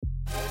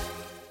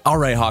All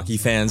right, hockey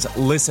fans,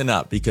 listen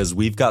up because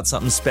we've got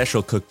something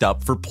special cooked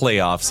up for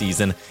playoff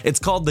season. It's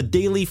called the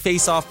Daily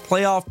Faceoff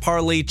Playoff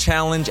Parlay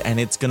Challenge, and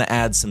it's going to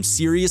add some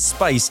serious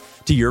spice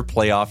to your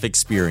playoff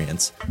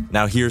experience.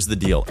 Now, here's the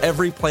deal.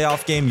 Every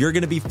playoff game, you're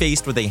going to be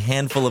faced with a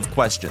handful of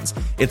questions.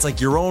 It's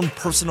like your own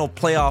personal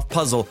playoff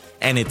puzzle,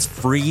 and it's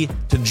free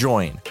to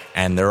join.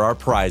 And there are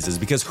prizes,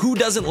 because who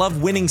doesn't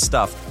love winning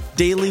stuff?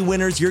 Daily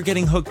winners, you're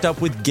getting hooked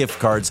up with gift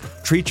cards.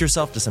 Treat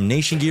yourself to some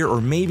Nation gear or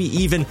maybe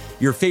even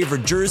your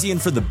favorite jersey.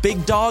 And for the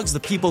big dogs, the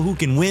people who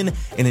can win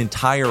an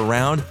entire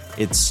round,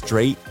 it's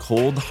straight,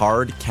 cold,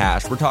 hard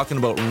cash. We're talking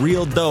about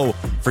real dough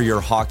for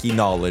your hockey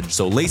knowledge.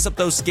 So lace up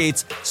those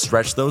skates,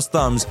 stretch those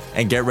thumbs,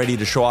 and get ready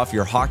to show off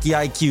your hockey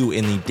IQ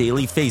in the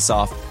Daily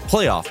Faceoff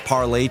Playoff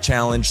Parlay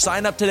Challenge.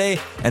 Sign up today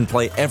and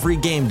play every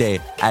game day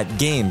at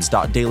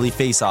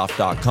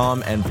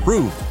games.dailyfaceoff.com and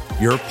prove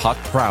your puck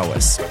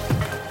prowess.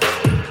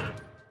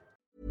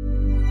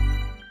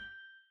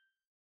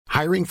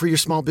 Hiring for your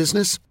small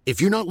business?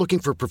 If you're not looking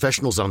for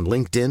professionals on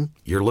LinkedIn,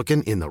 you're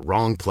looking in the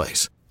wrong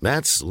place.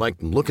 That's like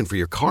looking for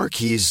your car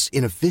keys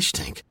in a fish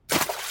tank.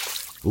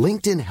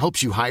 LinkedIn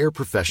helps you hire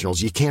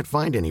professionals you can't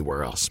find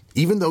anywhere else,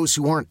 even those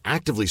who aren't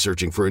actively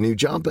searching for a new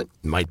job but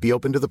might be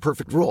open to the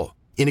perfect role.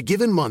 In a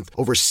given month,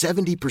 over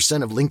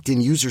 70% of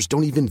LinkedIn users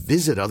don't even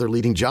visit other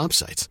leading job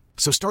sites.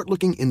 So start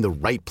looking in the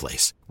right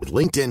place. With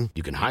LinkedIn,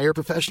 you can hire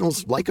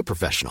professionals like a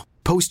professional.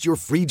 Post your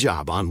free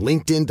job on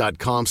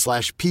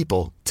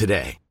linkedin.com/people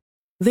today.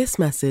 This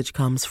message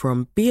comes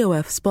from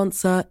BOF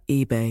sponsor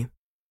eBay.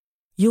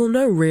 You'll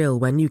know real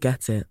when you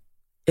get it.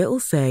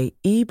 It'll say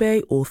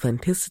eBay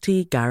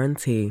Authenticity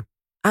Guarantee.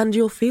 And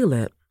you'll feel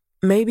it.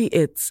 Maybe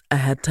it's a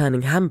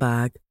head-turning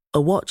handbag, a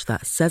watch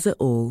that says it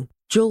all,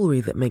 jewelry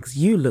that makes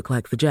you look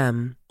like the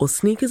gem, or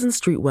sneakers and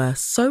streetwear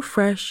so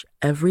fresh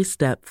every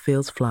step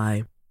feels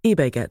fly.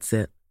 eBay gets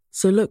it.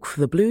 So look for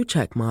the blue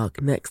check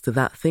mark next to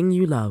that thing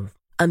you love.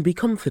 And be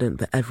confident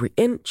that every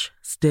inch,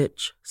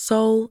 stitch,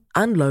 sole,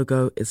 and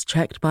logo is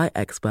checked by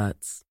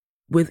experts.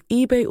 With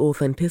eBay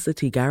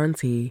Authenticity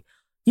Guarantee,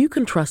 you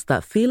can trust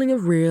that feeling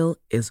of real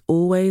is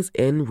always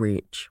in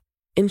reach.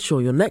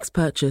 Ensure your next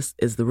purchase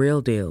is the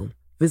real deal.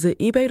 Visit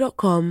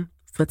ebay.com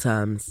for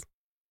terms.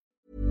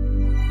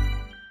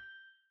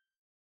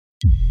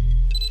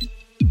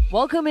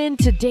 Welcome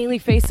into Daily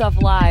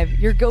Faceoff Live,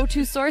 your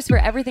go-to source for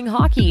everything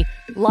hockey.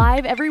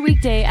 Live every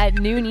weekday at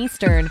noon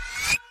Eastern.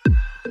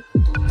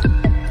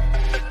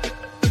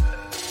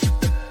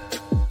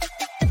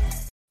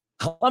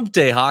 Hump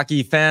Day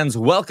hockey fans,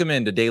 welcome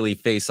into Daily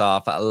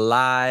Faceoff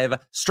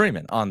live,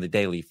 streaming on the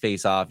Daily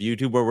Faceoff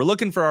YouTube, where we're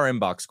looking for our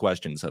inbox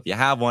questions. So if you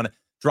have one,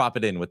 drop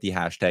it in with the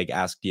hashtag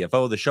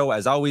AskDFO. The show,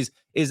 as always,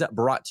 is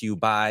brought to you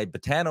by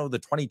Botano, the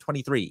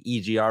 2023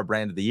 EGR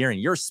brand of the year,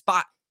 and your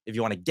spot if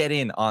you want to get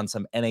in on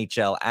some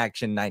NHL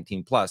action.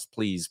 19 plus,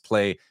 please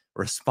play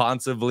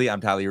responsibly.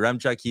 I'm Tyler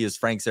Remchuk. He is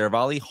Frank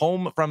Saravalli,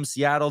 home from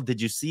Seattle. Did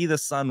you see the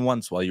sun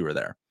once while you were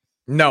there?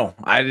 No,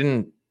 I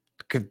didn't.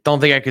 Don't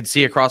think I could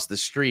see across the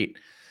street.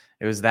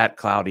 It was that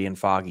cloudy and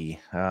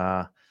foggy.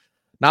 Not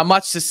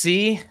much to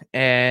see,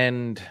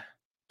 and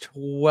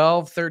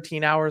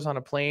 13 hours on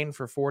a plane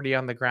for 40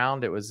 on the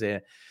ground. It was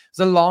a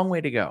long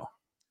way to go.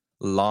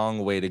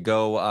 Long way to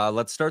go.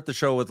 Let's start the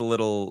show with a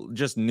little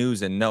just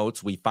news and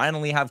notes. We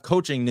finally have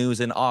coaching news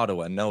in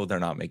Ottawa. No, they're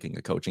not making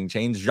a coaching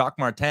change. Jacques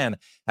Martin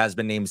has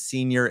been named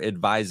senior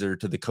advisor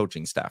to the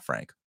coaching staff,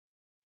 Frank.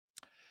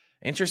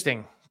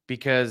 Interesting,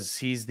 because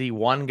he's the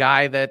only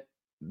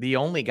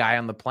guy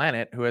on the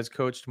planet who has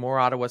coached more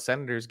Ottawa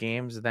Senators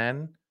games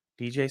than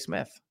DJ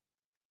Smith.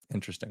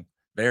 Interesting.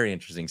 Very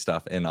interesting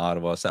stuff in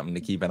Ottawa. Something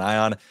to keep an eye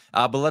on.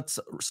 But let's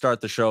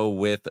start the show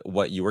with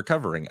what you were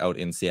covering out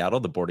in Seattle.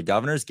 The Board of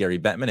Governors, Gary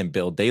Bettman and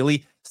Bill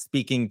Daley,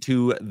 speaking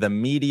to the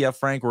media.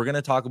 Frank, we're going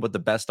to talk about the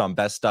best on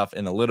best stuff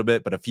in a little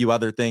bit, but a few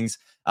other things.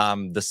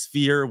 The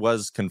Sphere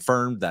was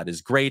confirmed. That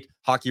is great.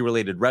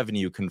 Hockey-related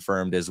revenue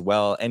confirmed as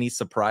well. Any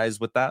surprise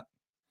with that?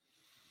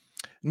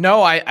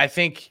 No, I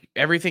think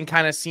everything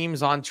kind of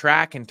seems on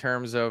track in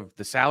terms of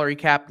the salary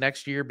cap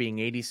next year being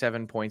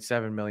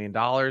 $87.7 million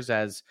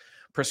as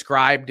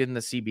prescribed in the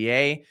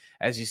CBA.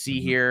 As you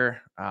see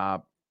here,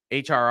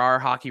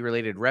 HRR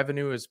hockey-related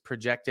revenue is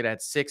projected at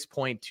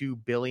 $6.2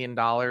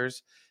 billion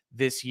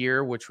this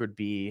year, which would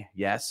be,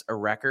 yes, a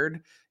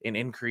record, an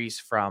increase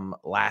from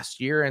last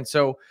year. And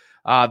so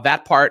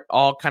that part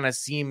all kind of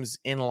seems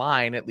in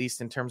line, at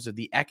least in terms of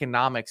the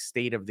economic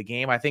state of the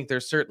game. I think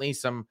there's certainly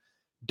some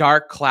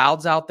dark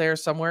clouds out there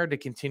somewhere to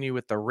continue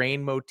with the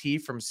rain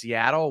motif from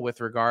Seattle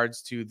with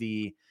regards to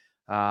the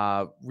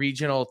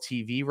regional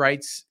TV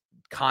rights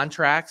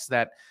contracts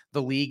that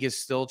the league is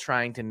still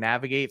trying to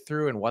navigate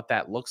through and what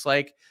that looks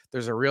like.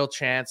 There's a real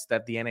chance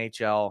that the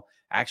NHL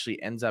actually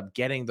ends up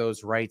getting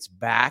those rights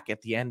back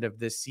at the end of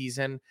this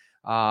season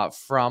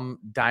from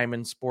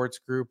Diamond Sports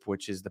Group,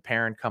 which is the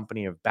parent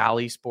company of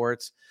Bally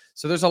Sports.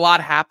 So there's a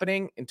lot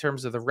happening in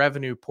terms of the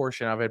revenue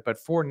portion of it, but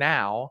for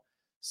now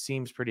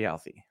seems pretty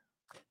healthy.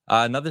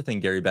 Another thing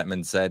Gary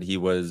Bettman said,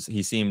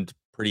 he seemed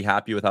pretty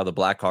happy with how the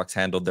Blackhawks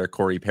handled their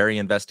Corey Perry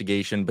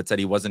investigation, but said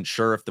he wasn't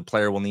sure if the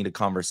player will need a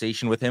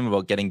conversation with him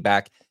about getting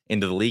back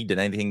into the league. Did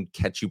anything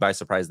catch you by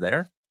surprise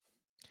there?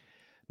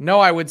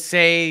 No, I would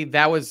say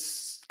that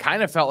was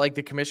kind of felt like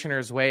the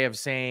commissioner's way of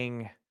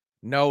saying,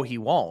 no, he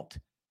won't.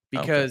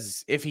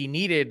 Because if he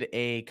needed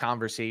a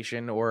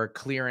conversation or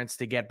clearance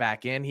to get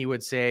back in, he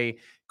would say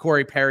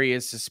Corey Perry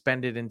is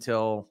suspended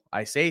until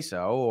I say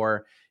so,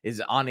 or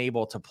is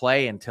unable to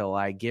play until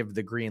I give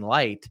the green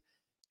light.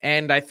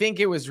 And I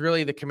think it was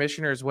really the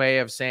commissioner's way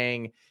of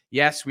saying,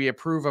 yes, we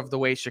approve of the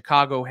way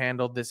Chicago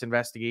handled this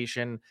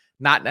investigation.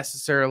 Not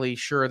necessarily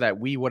sure that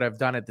we would have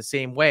done it the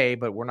same way,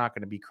 but we're not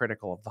going to be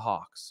critical of the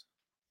Hawks.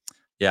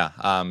 Yeah.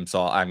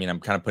 So, I mean, I'm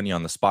kind of putting you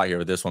on the spot here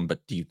with this one, but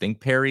do you think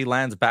Perry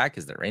lands back?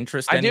 Is there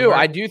interest?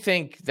 I do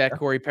think that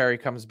Corey Perry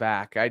comes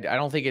back. I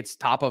don't think it's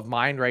top of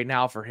mind right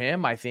now for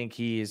him. I think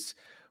he's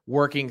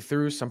working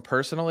through some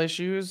personal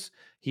issues.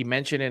 He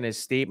mentioned in his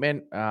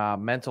statement,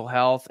 mental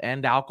health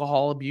and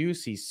alcohol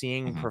abuse. He's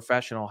seeing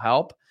professional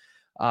help.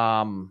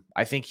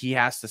 I think he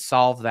has to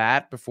solve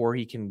that before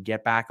he can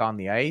get back on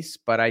the ice.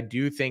 But I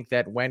do think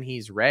that when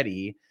he's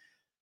ready,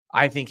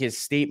 I think his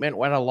statement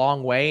went a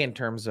long way in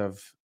terms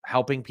of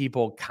helping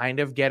people kind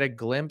of get a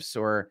glimpse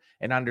or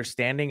an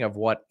understanding of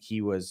what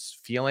he was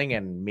feeling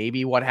and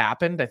maybe what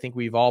happened. I think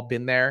we've all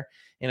been there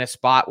in a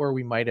spot where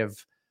we might have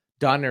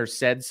done or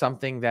said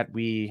something that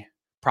we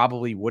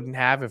probably wouldn't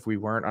have if we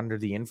weren't under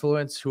the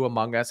influence. Who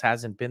among us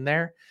hasn't been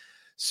there?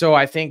 So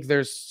I think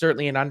there's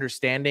certainly an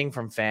understanding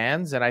from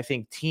fans. And I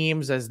think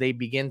teams, as they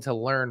begin to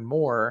learn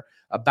more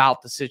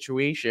about the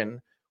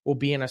situation, will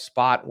be in a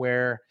spot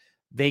where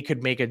they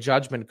could make a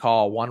judgment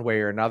call one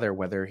way or another,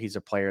 whether he's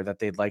a player that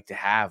they'd like to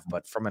have.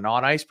 But from an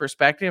on-ice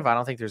perspective, I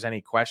don't think there's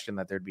any question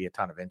that there'd be a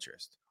ton of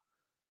interest.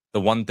 The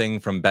one thing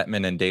from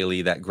Bettman and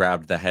Daily that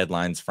grabbed the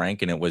headlines,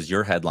 Frank, and it was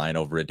your headline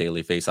over at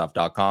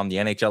dailyfaceoff.com. The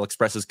NHL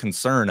expresses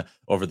concern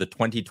over the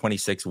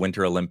 2026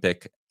 Winter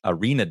Olympic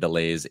arena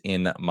delays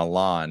in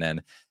Milan.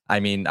 And I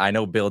mean, I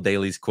know Bill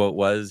Daly's quote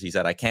was, he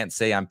said, "I can't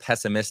say I'm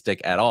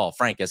pessimistic at all."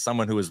 Frank, as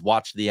someone who has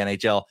watched the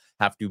NHL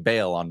have to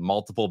bail on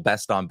multiple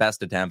best on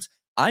best attempts,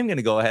 I'm going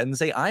to go ahead and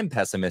say I'm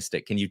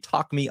pessimistic. Can you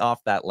talk me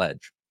off that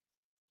ledge?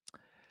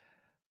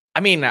 I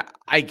mean,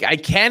 I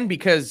can,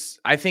 because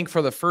I think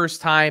for the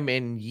first time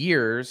in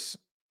years,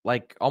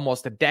 like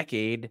almost a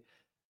decade,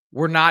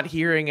 we're not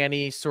hearing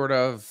any sort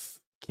of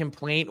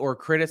complaint or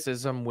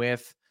criticism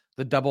with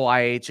the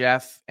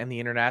IIHF and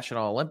the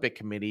International Olympic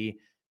Committee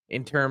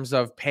in terms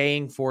of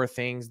paying for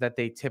things that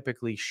they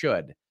typically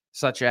should,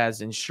 such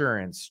as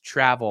insurance,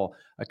 travel,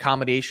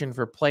 accommodation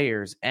for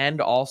players, and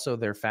also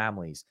their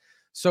families.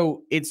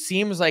 So it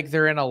seems like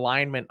they're in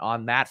alignment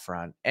on that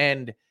front.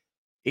 And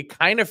it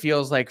kind of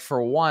feels like,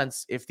 for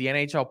once, if the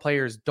NHL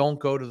players don't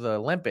go to the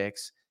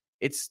Olympics,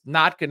 it's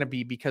not going to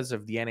be because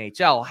of the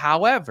NHL.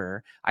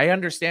 However, I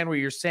understand what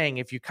you're saying.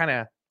 If you kind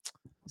of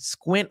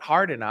squint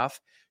hard enough,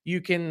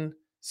 you can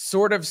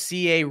sort of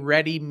see a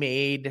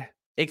ready-made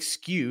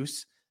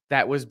excuse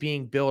that was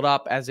being built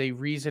up as a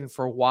reason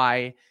for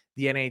why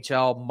the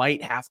NHL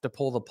might have to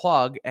pull the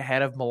plug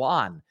ahead of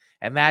Milan.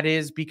 And that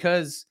is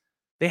because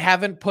they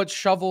haven't put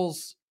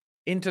shovels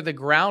into the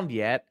ground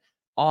yet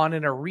on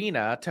an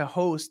arena to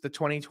host the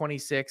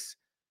 2026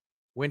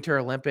 Winter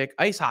Olympic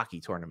ice hockey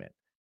tournament.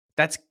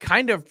 That's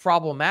kind of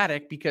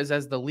problematic because,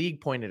 as the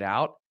league pointed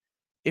out,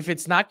 if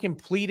it's not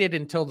completed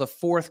until the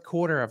fourth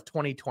quarter of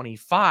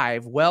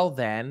 2025, well,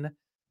 then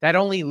that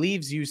only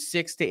leaves you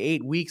 6 to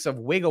 8 weeks of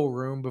wiggle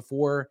room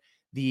before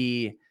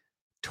the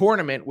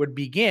tournament would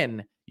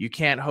begin. You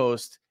can't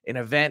host an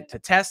event to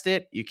test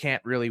it. You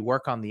can't really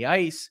work on the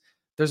ice.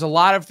 There's a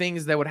lot of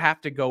things that would have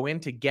to go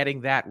into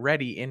getting that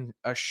ready in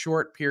a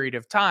short period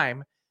of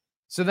time.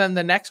 So then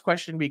the next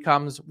question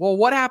becomes, well,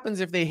 what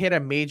happens if they hit a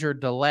major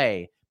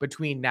delay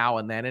between now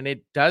and then, and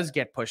it does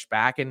get pushed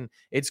back, and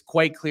it's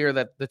quite clear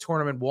that the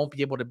tournament won't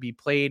be able to be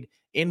played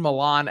in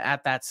Milan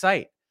at that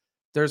site?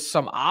 There's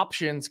some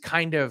options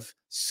kind of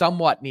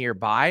somewhat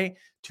nearby.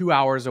 2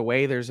 hours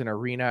away, there's an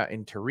arena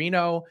in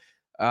Torino.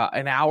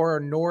 An hour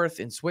north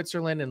in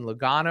Switzerland, in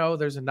Lugano,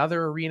 there's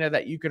another arena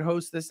that you could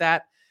host this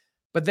at.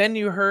 But then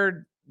you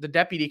heard the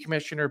Deputy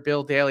Commissioner,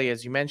 Bill Daly,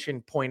 as you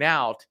mentioned, point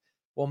out,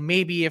 well,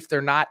 maybe if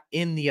they're not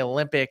in the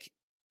Olympic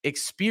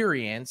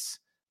experience,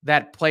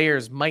 that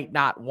players might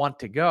not want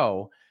to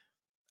go.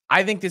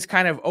 I think this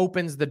kind of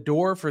opens the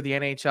door for the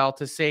NHL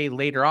to say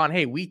later on,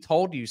 hey, we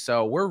told you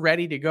so. We're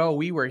ready to go.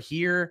 We were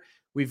here.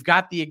 We've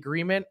got the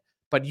agreement,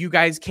 but you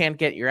guys can't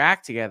get your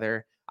act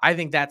together. I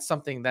think that's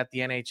something that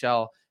the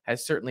NHL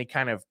has certainly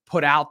kind of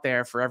put out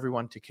there for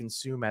everyone to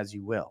consume as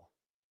you will.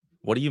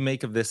 What do you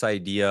make of this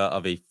idea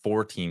of a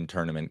 4-team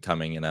tournament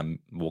coming in a,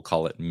 we'll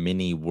call it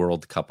mini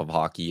World Cup of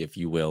hockey, if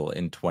you will,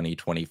 in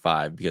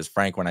 2025? Because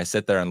Frank, when I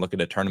sit there and look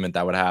at a tournament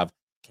that would have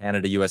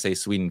Canada, USA,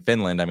 Sweden,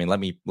 Finland, I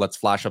mean, let's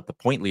flash up the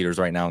point leaders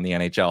right now in the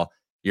NHL.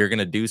 You're going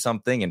to do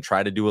something and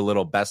try to do a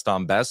little best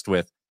on best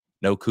with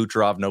no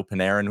Kucherov, no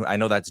Panarin. I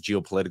know that's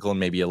geopolitical and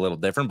maybe a little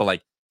different, but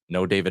like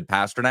no David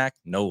Pastrnak,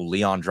 no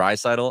Leon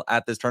Draisaitl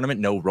at this tournament,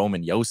 no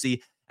Roman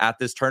Josi at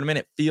this tournament.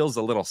 It feels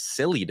a little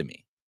silly to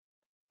me.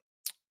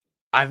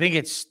 I think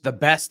it's the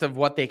best of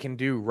what they can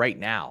do right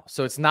now.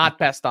 So it's not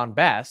best on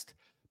best,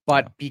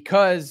 but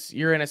because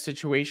you're in a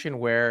situation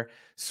where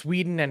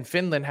Sweden and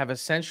Finland have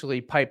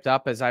essentially piped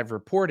up, as I've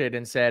reported,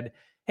 and said,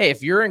 hey,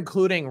 if you're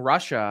including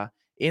Russia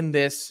in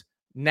this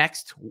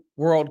next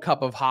World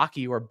Cup of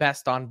Hockey or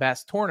best on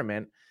best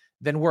tournament,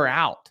 then we're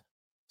out.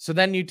 So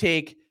then you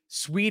take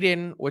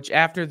Sweden, which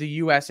after the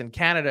US and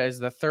Canada is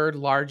the third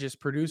largest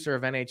producer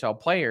of NHL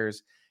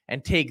players,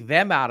 and take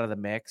them out of the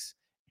mix,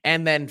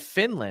 and then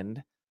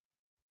Finland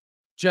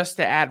just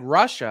to add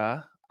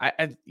Russia,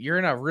 you're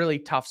in a really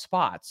tough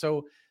spot.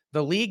 So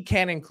the league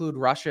can't include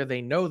Russia.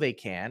 They know they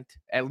can't,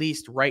 at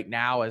least right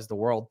now as the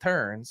world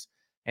turns.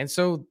 And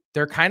so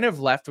they're kind of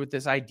left with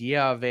this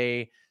idea of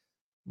a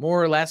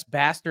more or less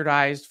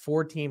bastardized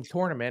 4-team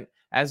tournament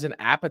as an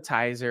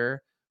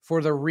appetizer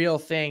for the real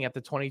thing at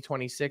the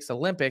 2026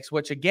 Olympics,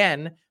 which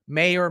again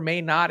may or may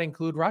not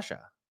include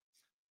Russia.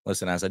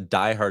 Listen, as a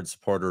diehard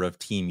supporter of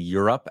Team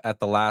Europe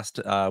at the last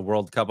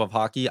World Cup of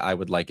Hockey, I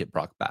would like it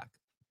brought back.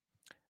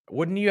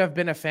 Wouldn't you have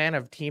been a fan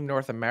of Team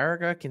North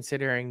America,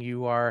 considering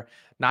you are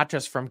not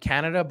just from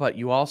Canada, but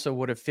you also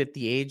would have fit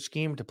the age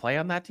scheme to play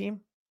on that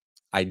team?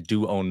 I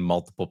do own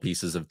multiple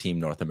pieces of Team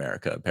North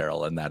America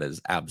apparel, and that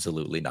is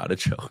absolutely not a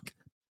joke.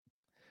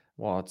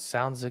 Well, it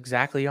sounds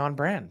exactly on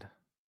brand.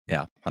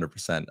 Yeah,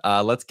 100%.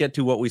 Let's get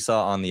to what we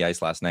saw on the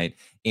ice last night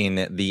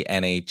in the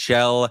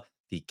NHL.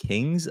 The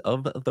Kings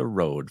of the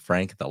Road,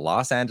 Frank, the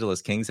Los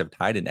Angeles Kings have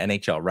tied an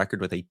NHL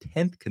record with a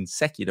 10th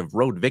consecutive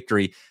road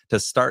victory to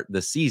start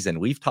the season.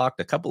 We've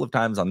talked a couple of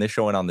times on this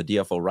show and on the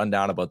DFO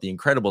Rundown about the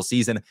incredible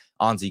season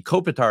Anze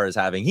Kopitar is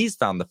having. He's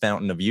found the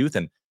fountain of youth,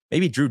 and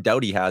maybe Drew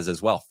Doughty has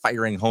as well,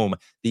 firing home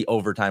the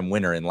overtime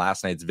winner in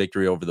last night's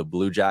victory over the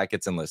Blue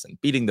Jackets. And listen,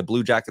 beating the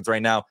Blue Jackets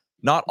right now,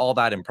 not all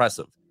that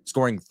impressive.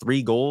 Scoring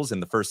 3 goals in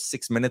the first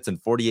 6 minutes and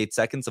 48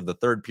 seconds of the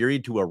third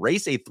period to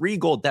erase a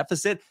 3-goal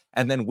deficit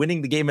and then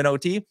winning the game in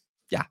OT.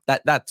 Yeah,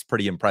 that's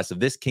pretty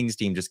impressive. This Kings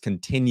team just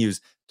continues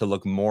to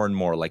look more and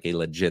more like a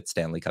legit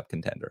Stanley Cup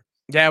contender.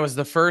 Yeah, it was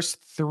the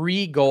first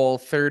 3-goal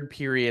third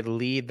period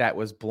lead that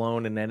was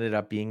blown and ended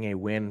up being a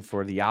win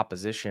for the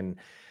opposition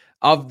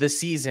of the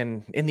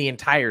season in the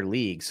entire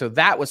league. So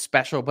that was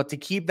special. But to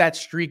keep that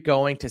streak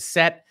going, to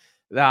set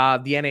the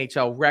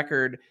NHL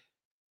record,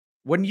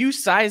 when you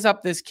size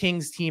up this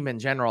Kings team in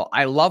general,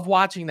 I love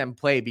watching them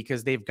play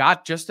because they've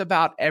got just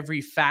about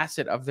every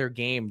facet of their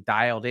game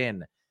dialed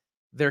in.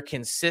 They're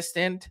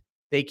consistent,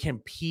 they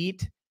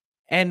compete,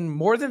 and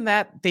more than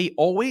that, they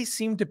always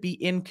seem to be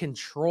in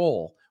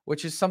control,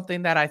 which is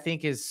something that I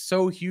think is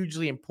so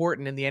hugely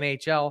important in the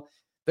NHL.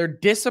 They're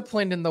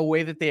disciplined in the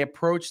way that they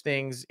approach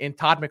things in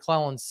Todd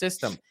McClellan's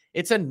system.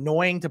 It's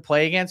annoying to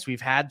play against. We've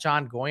had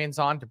John Goyens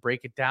on to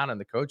break it down in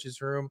the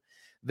coach's room.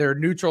 Their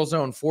neutral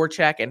zone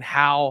forecheck and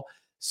how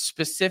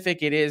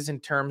specific it is in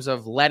terms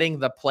of letting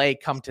the play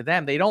come to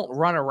them. They don't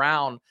run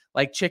around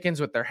like chickens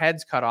with their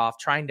heads cut off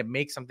trying to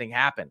make something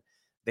happen.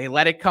 They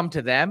let it come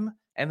to them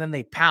and then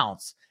they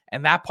pounce.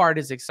 And that part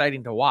is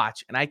exciting to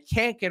watch. And I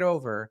can't get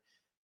over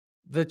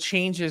the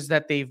changes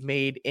that they've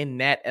made in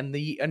net and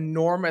the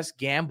enormous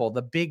gamble,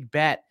 the big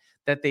bet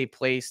that they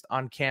placed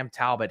on Cam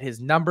Talbot. His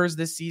numbers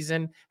this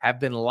season have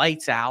been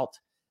lights out.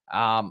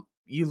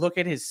 You look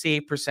at his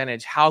save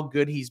percentage, how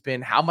good he's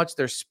been, how much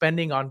they're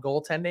spending on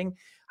goaltending.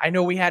 I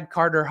know we had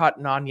Carter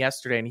Hutton on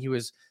yesterday, and he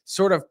was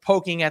sort of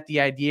poking at the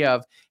idea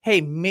of,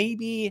 hey,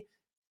 maybe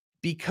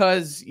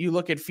because you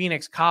look at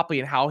Phoenix Copley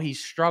and how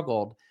he's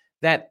struggled,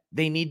 that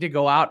they need to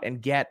go out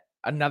and get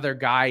another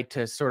guy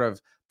to sort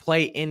of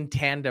play in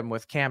tandem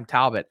with Cam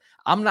Talbot.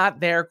 I'm not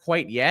there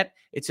quite yet.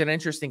 It's an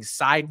interesting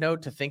side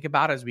note to think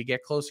about as we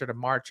get closer to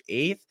March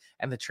 8th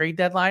and the trade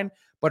deadline.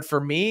 But for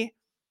me,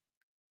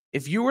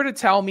 if you were to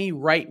tell me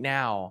right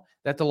now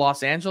that the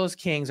Los Angeles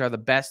Kings are the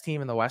best team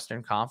in the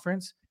Western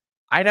Conference,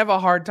 I'd have a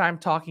hard time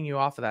talking you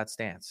off of that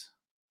stance.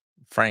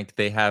 Frank,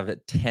 they have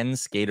 10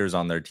 skaters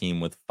on their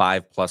team with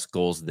 5+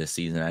 goals this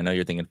season. I know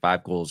you're thinking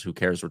 5 goals, who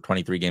cares? We're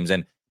 23 games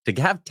in.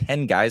 To have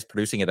 10 guys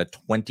producing at a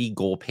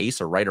 20-goal pace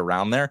or right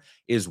around there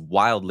is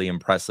wildly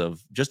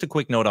impressive. Just a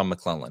quick note on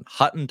McClellan.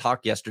 Hutton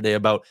talked yesterday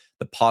about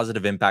the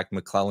positive impact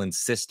McClellan's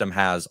system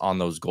has on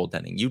those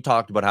goaltending. You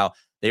talked about how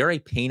they are a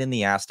pain in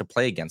the ass to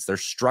play against. Their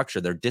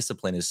structure, their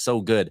discipline is so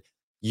good.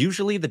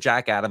 Usually the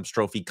Jack Adams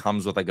Trophy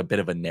comes with like a bit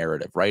of a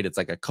narrative, right? It's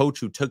like a coach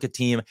who took a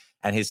team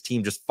and his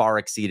team just far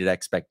exceeded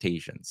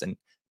expectations. And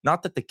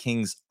not that the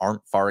Kings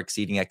aren't far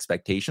exceeding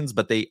expectations,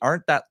 but they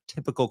aren't that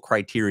typical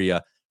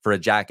criteria for a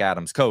Jack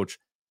Adams coach.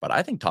 But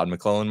I think Todd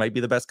McClellan might be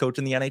the best coach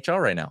in the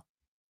NHL right now.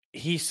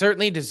 He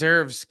certainly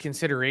deserves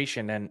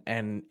consideration and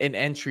an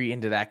entry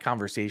into that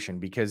conversation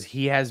because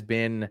he has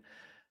been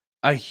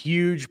a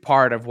huge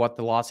part of what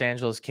the Los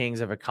Angeles Kings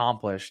have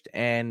accomplished.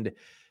 And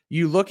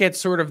you look at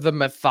sort of the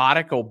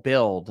methodical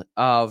build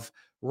of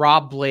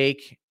Rob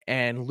Blake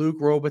and Luc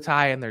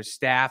Robitaille and their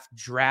staff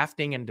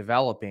drafting and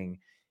developing.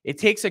 It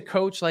takes a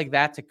coach like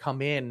that to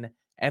come in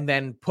and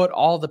then put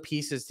all the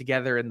pieces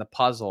together in the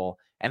puzzle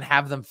and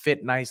have them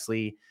fit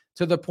nicely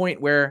to the point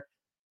where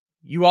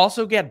you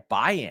also get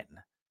buy-in.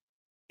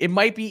 it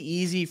might be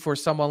easy for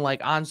someone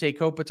like Anze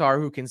Kopitar,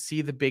 who can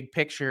see the big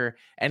picture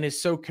and is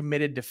so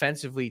committed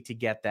defensively, to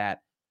get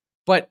that.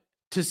 But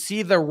to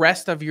see the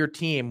rest of your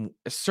team,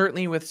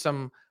 certainly with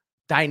some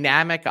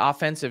dynamic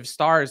offensive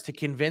stars, to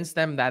convince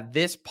them that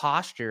this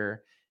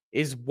posture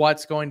is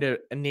what's going to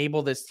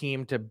enable this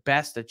team to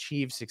best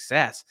achieve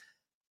success,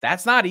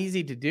 that's not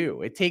easy to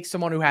do. It takes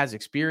someone who has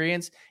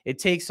experience. It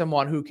takes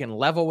someone who can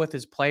level with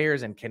his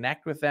players and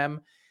connect with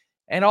them.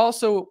 And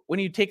also, when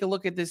you take a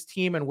look at this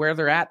team and where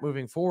they're at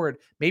moving forward,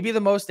 maybe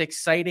the most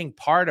exciting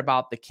part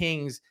about the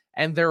Kings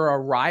and their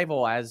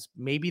arrival as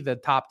maybe the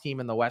top team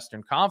in the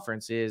Western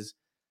Conference is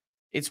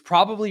it's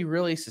probably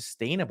really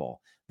sustainable.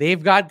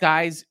 They've got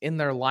guys in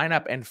their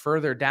lineup and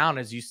further down,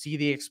 as you see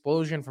the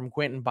explosion from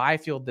Quentin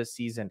Byfield this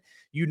season.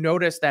 You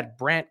notice that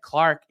Brant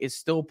Clark is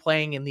still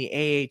playing in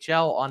the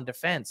AHL on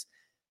defense.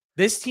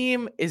 This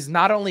team is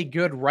not only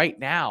good right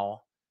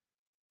now,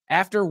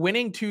 after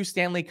winning 2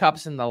 Stanley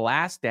Cups in the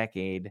last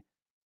decade,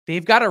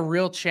 they've got a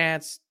real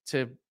chance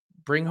to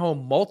bring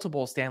home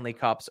multiple Stanley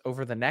Cups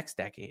over the next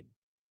decade.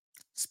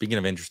 Speaking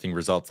of interesting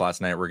results last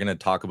night, we're going to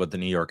talk about the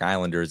New York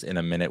Islanders in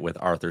a minute with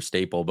Arthur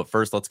Staple. But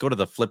first, let's go to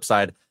the flip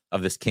side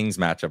of this Kings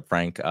matchup,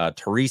 Frank.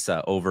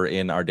 Teresa over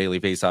in our Daily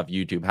Faceoff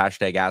YouTube,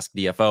 hashtag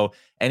AskDFO.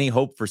 Any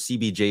hope for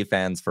CBJ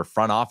fans for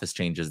front office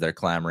changes they're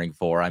clamoring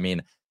for? I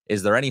mean,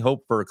 is there any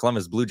hope for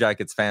Columbus Blue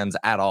Jackets fans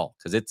at all?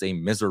 Because it's a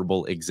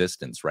miserable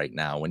existence right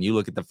now. When you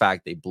look at the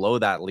fact they blow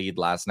that lead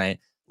last night,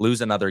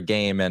 lose another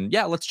game. And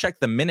yeah, let's check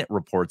the minute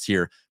reports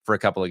here for a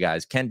couple of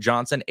guys. Kent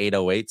Johnson,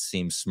 808,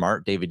 seems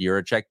smart. David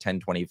Jiricek,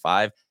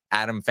 1025.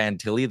 Adam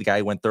Fantilli, the guy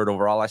who went 3rd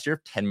overall last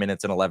year, 10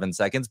 minutes and 11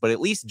 seconds. But at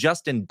least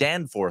Justin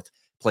Danforth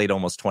played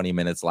almost 20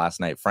 minutes last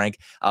night, Frank.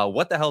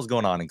 What the hell's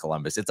going on in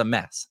Columbus? It's a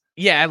mess.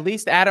 Yeah, at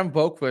least Adam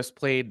Boqvist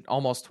played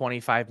almost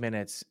 25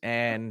 minutes.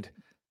 And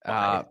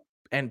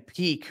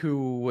Peak,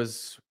 who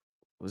was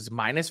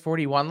minus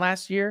 41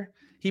 last year,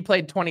 he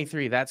played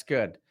 23. That's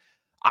good.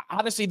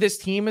 Honestly, this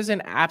team is an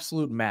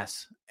absolute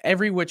mess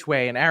every which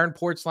way. And Aaron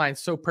Portzline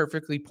so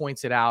perfectly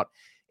points it out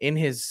in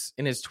his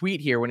tweet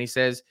here when he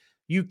says,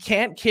 you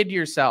can't kid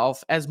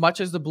yourself. As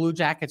much as the Blue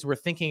Jackets were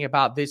thinking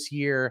about this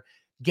year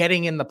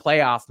getting in the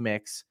playoff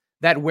mix,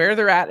 that where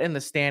they're at in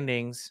the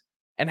standings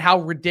and how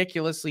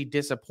ridiculously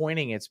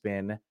disappointing it's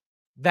been,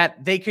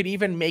 that they could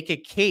even make a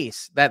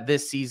case that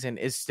this season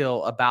is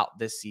still about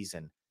this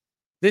season.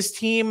 This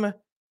team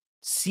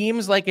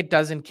seems like it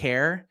doesn't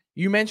care.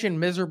 You mentioned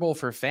miserable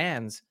for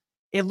fans.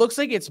 It looks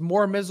like it's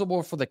more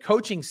miserable for the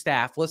coaching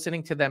staff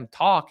listening to them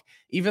talk,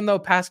 even though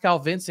Pascal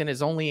Vincent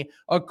is only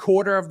a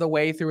quarter of the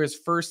way through his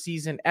first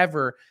season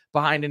ever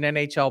behind an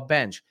NHL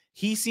bench.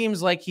 He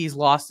seems like he's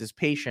lost his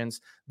patience.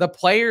 The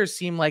players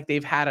seem like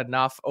they've had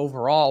enough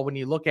overall. When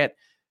you look at,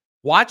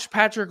 watch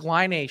Patrick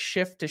Laine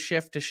shift to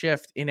shift to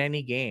shift in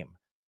any game.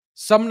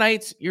 Some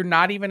nights you're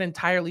not even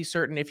entirely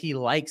certain if he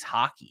likes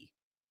hockey.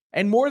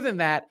 And more than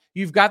that,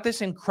 you've got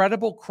this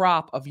incredible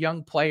crop of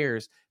young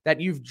players that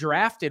you've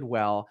drafted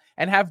well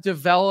and have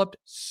developed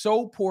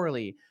so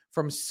poorly,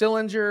 from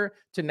Sillinger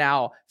to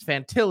now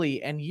Fantilli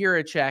and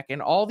Jiricek.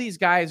 And all these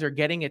guys are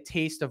getting a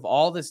taste of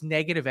all this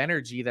negative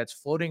energy that's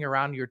floating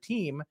around your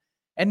team.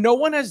 And no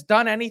one has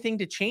done anything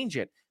to change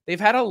it. They've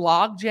had a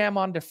logjam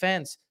on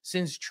defense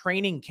since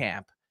training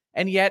camp.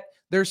 And yet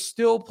they're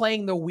still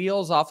playing the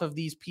wheels off of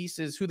these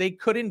pieces who they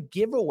couldn't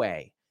give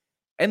away.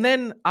 And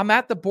then I'm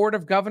at the Board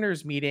of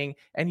Governors meeting,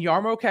 and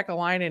Jarmo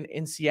Kekalainen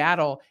in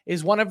Seattle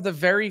is one of the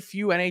very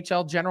few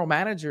NHL general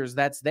managers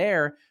that's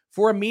there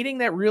for a meeting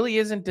that really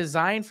isn't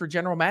designed for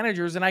general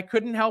managers. And I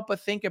couldn't help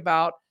but think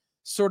about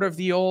sort of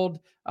the old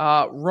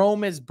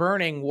Rome is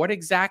burning. What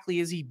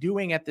exactly is he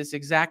doing at this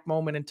exact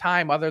moment in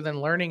time other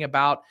than learning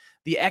about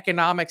the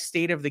economic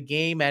state of the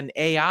game and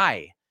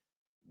AI?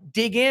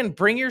 Dig in,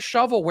 bring your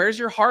shovel. Where's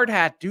your hard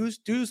hat? Do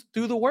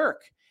the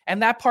work.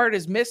 And that part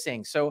is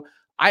missing. So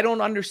I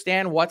don't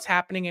understand what's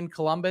happening in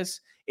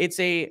Columbus. It's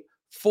a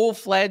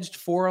full-fledged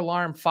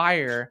 4-alarm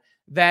fire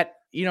that,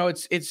 you know,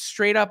 it's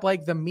straight up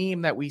like the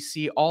meme that we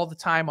see all the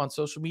time on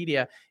social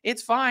media.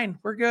 It's fine.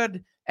 We're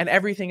good. And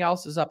everything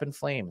else is up in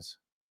flames.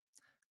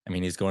 I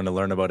mean, he's going to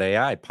learn about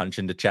AI, punch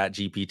into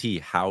ChatGPT,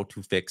 how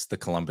to fix the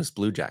Columbus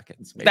Blue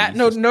Jackets.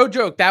 No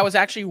joke. That was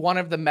actually one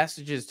of the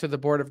messages to the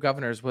Board of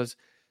Governors was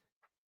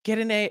get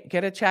a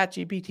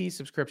ChatGPT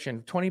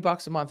subscription,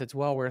 $20 a month. It's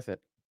well worth it.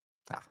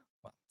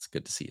 Well, it's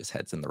good to see his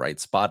head's in the right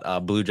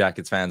spot. Blue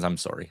Jackets fans, I'm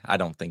sorry. I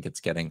don't think it's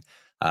getting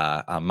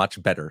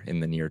much better in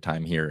the near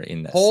time here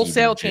in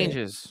wholesale CBJ.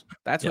 Changes.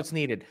 That's what's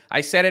needed.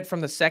 I said it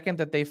from the second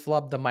that they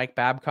flubbed the Mike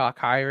Babcock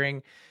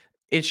hiring.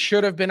 It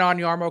should have been on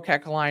Jarmo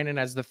Kekalainen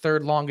as the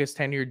 3rd longest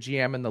tenured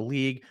GM in the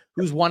league,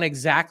 who's won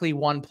exactly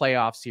one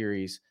playoff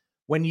series.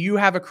 When you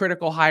have a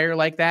critical hire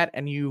like that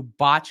and you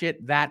botch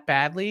it that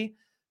badly,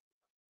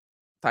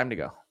 time to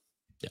go.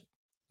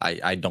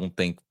 I don't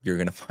think you're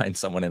going to find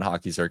someone in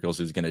hockey circles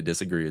who's going to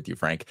disagree with you,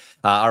 Frank.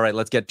 All right,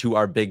 let's get to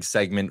our big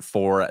segment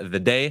for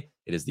the day.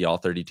 It is the All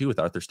 32 with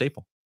Arthur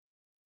Staple.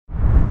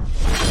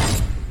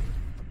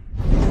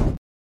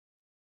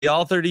 The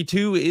All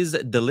 32 is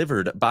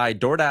delivered by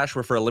DoorDash,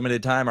 where for a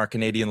limited time, our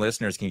Canadian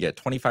listeners can get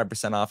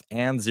 25% off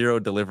and 0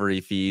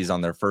 delivery fees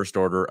on their first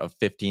order of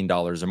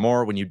 $15 or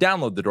more when you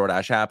download the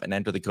DoorDash app and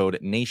enter the code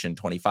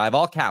NATION25,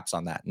 all caps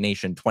on that,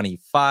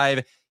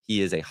 NATION25.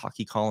 He is a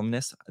hockey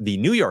columnist, the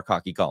New York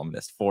hockey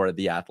columnist for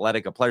The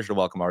Athletic. A pleasure to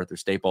welcome Arthur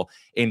Staple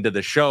into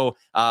the show.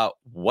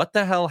 What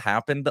the hell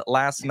happened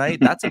last night?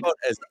 That's about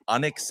as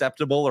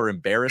unacceptable or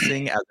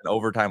embarrassing as an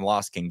overtime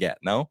loss can get,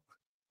 no?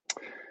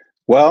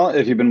 Well,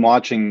 if you've been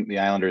watching the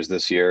Islanders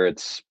this year,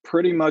 it's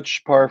pretty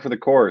much par for the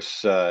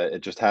course. It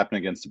just happened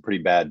against a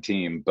pretty bad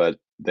team, but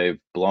they've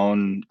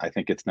blown, I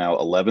think it's now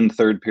 11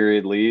 third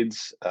period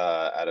leads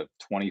out of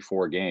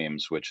 24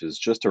 games, which is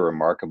just a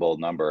remarkable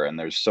number. And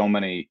there's so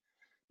many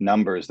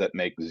numbers that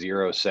make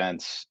zero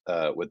sense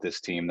with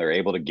this team. They're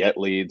able to get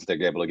leads,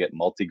 they're able to get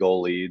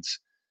multi-goal leads,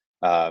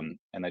 and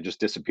they just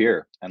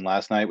disappear. And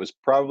last night was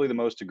probably the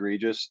most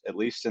egregious, at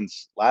least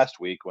since last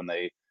week when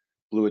they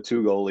blew a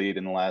 2-goal lead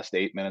in the last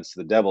 8 minutes to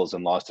the Devils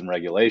and lost in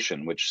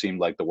regulation, which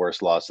seemed like the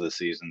worst loss of the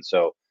season.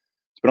 So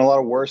it's been a lot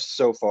of worse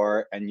so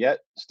far, and yet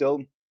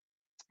still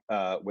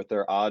with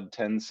their odd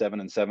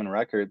 10-7-7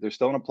 record, they're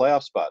still in a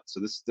playoff spot. So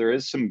there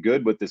is some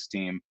good with this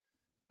team,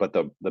 but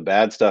the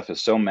bad stuff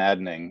is so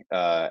maddening,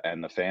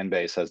 and the fan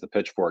base has the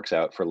pitchforks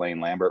out for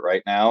Lane Lambert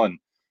right now, and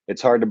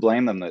it's hard to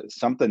blame them. That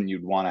something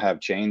you'd want to have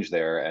change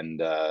there,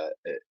 and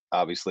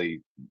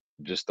obviously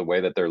just the way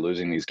that they're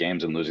losing these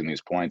games and losing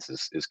these points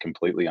is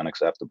completely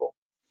unacceptable.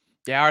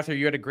 Yeah, Arthur,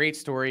 you had a great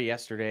story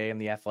yesterday in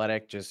The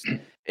Athletic, just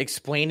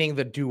explaining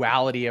the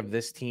duality of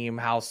this team,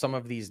 how some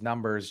of these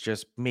numbers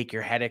just make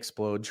your head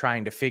explode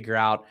trying to figure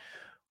out,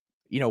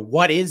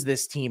 what is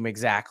this team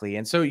exactly?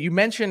 And so you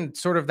mentioned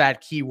sort of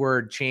that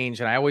keyword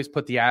change, and I always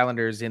put the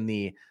Islanders in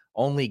the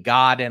only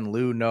God and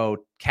Lou know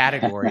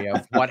category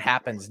of what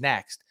happens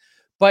next.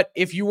 But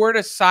if you were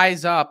to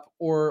size up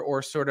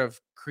or sort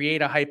of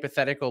create a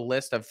hypothetical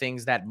list of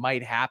things that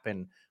might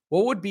happen,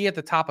 what would be at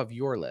the top of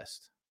your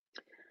list?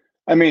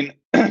 I mean,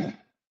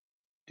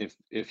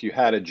 if you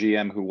had a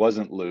GM who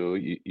wasn't Lou,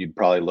 you'd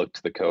probably look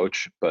to the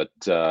coach, but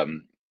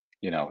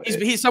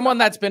he's someone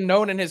that's been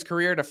known in his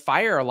career to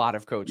fire a lot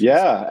of coaches.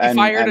 Yeah, he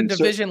fired a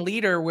division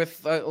leader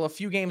with a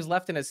few games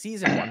left in a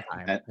season one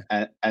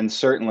time. And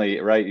certainly,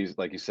 right,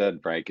 like you said,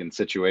 Frank, in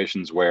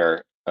situations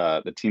where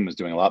the team is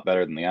doing a lot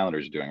better than the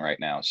Islanders are doing right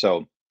now.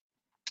 So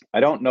I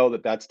don't know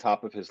that that's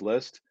top of his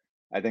list.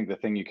 I think the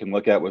thing you can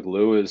look at with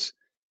Lou is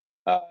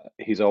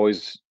he's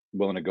always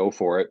willing to go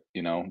for it.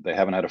 They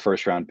haven't had a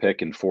first round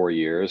pick in 4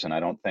 years, and I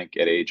don't think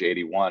at age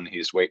 81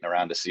 he's waiting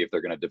around to see if they're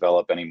going to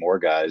develop any more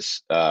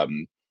guys.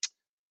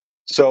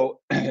 So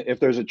if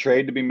there's a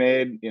trade to be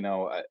made,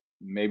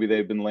 maybe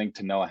they've been linked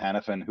to Noah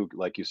Hannafin, who,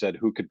 like you said,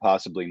 who could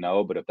possibly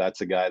know? But if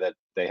that's a guy that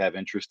they have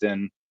interest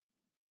in,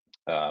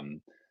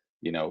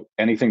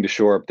 anything to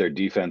shore up their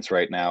defense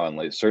right now,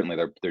 and certainly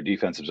their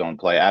defensive zone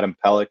play. Adam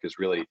Pelech has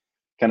really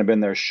kind of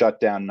been their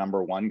shutdown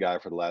number one guy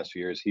for the last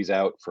few years. He's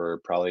out for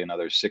probably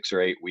another 6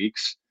 or 8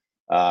 weeks.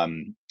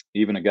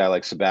 Even a guy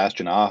like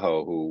Sebastian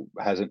Aho, who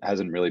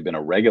hasn't really been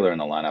a regular in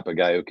the lineup, a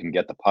guy who can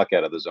get the puck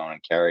out of the zone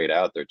and carry it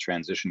out. Their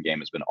transition game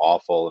has been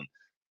awful, and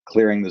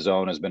clearing the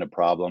zone has been a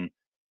problem.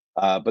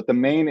 But the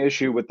main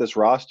issue with this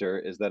roster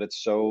is that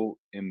it's so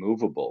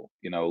immovable.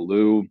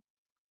 Lou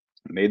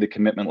made the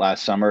commitment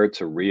last summer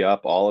to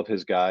re-up all of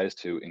his guys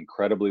to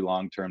incredibly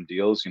long-term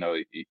deals.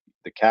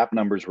 The cap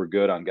numbers were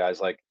good on guys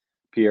like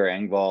Pierre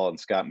Engvall and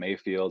Scott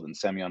Mayfield and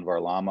Semyon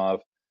Varlamov.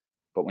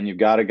 But when you've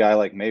got a guy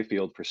like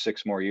Mayfield for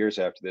 6 more years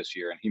after this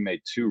year, and he made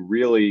 2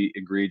 really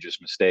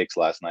egregious mistakes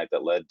last night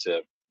that led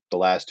to the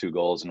last 2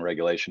 goals in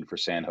regulation for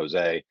San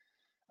Jose.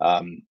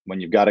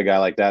 When you've got a guy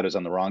like that who's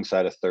on the wrong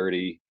side of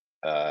 30,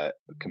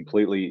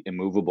 completely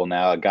immovable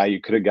now, a guy you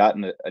could have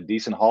gotten a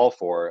decent haul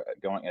for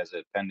going as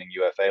a pending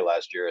UFA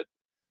last year,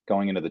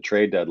 going into the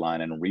trade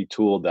deadline, and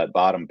retooled that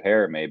bottom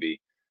pair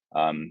maybe.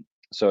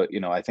 So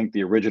I think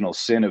the original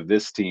sin of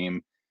this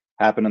team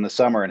happened in the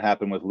summer and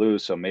happened with Lou.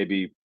 So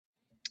maybe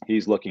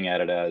he's looking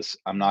at it as,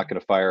 I'm not going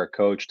to fire a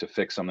coach to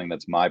fix something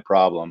that's my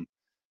problem.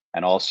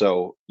 And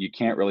also, you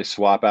can't really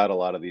swap out a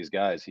lot of these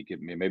guys.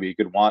 Maybe you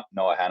could want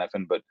Noah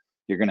Hannafin, but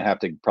you're going to have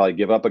to probably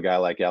give up a guy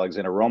like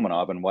Alexander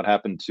Romanov. And what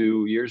happened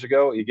 2 years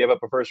ago? He gave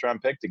up a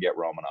first-round pick to get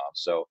Romanov.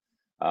 So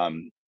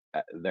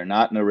they're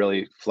not in a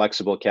really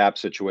flexible cap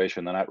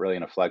situation. They're not really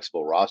in a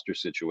flexible roster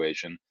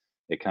situation.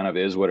 It kind of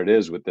is what it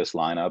is with this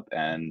lineup.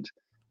 And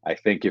I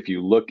think if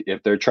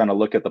they're trying to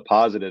look at the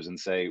positives and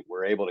say,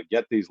 we're able to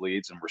get these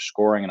leads and we're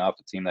scoring enough,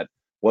 a team that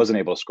wasn't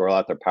able to score a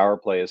lot, their power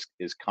play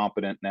is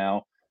competent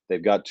now.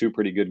 They've got 2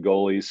 pretty good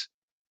goalies.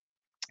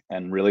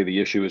 And really the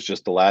issue is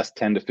just the last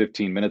 10 to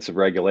 15 minutes of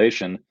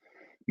regulation.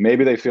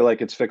 Maybe they feel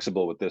like it's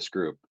fixable with this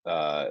group.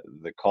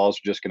 The calls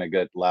are just going to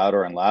get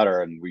louder and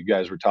louder. And we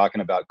guys were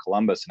talking about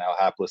Columbus and how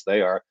hapless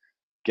they are.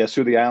 Guess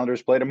who the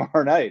Islanders play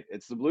tomorrow night?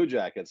 It's the Blue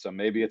Jackets. So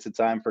maybe it's a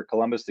time for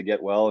Columbus to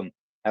get well and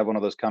have one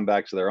of those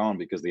comebacks of their own,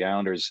 because the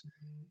Islanders,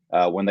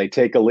 when they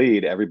take a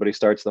lead, everybody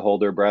starts to hold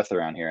their breath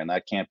around here. And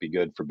that can't be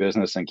good for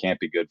business and can't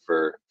be good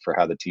for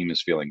how the team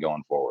is feeling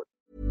going forward.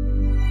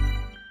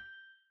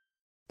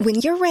 When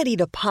you're ready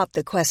to pop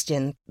the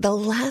question, the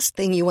last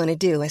thing you want to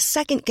do is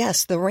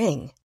second-guess the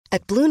ring.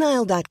 At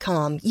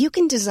BlueNile.com, you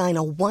can design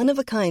a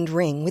one-of-a-kind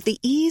ring with the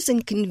ease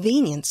and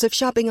convenience of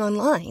shopping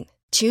online.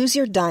 Choose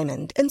your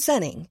diamond and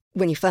setting.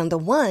 When you find the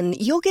one,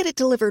 you'll get it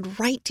delivered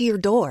right to your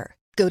door.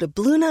 Go to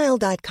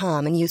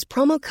BlueNile.com and use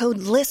promo code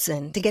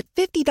LISTEN to get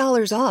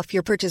 $50 off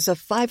your purchase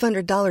of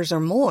 $500 or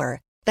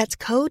more. That's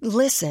code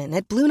LISTEN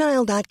at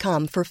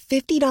BlueNile.com for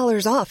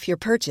 $50 off your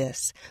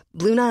purchase.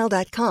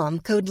 BlueNile.com,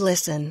 code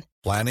LISTEN.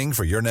 Planning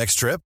for your next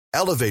trip?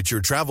 Elevate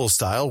your travel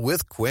style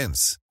with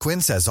Quince.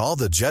 Quince has all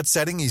the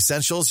jet-setting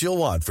essentials you'll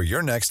want for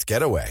your next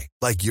getaway,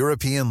 like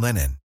European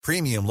linen,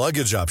 premium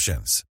luggage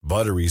options,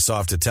 buttery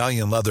soft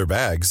Italian leather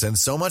bags, and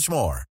so much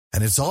more.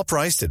 And it's all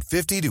priced at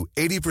 50 to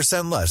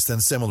 80% less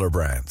than similar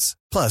brands.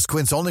 Plus,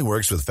 Quince only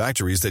works with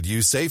factories that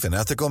use safe and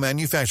ethical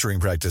manufacturing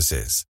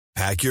practices.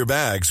 Pack your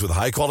bags with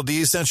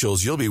high-quality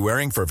essentials you'll be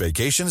wearing for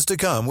vacations to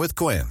come with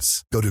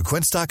Quince. Go to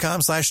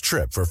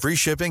quince.com/trip for free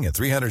shipping and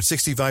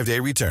 365-day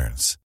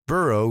returns.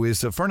 Burrow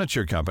is a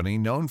furniture company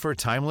known for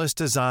timeless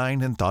design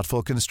and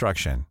thoughtful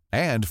construction,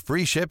 and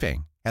free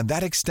shipping, and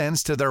that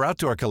extends to their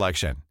outdoor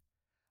collection.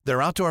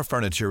 Their outdoor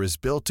furniture is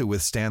built to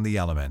withstand the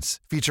elements,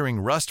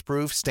 featuring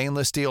rust-proof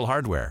stainless steel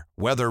hardware,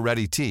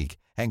 weather-ready teak,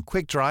 and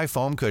quick-dry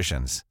foam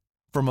cushions.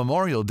 For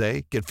Memorial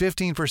Day, get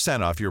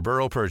 15% off your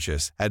Burrow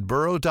purchase at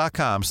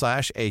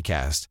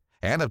burrow.com/ACAST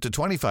and up to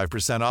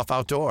 25% off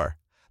outdoor.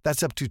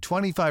 That's up to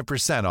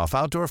 25% off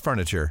outdoor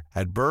furniture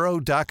at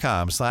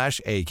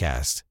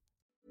burrow.com/ACAST.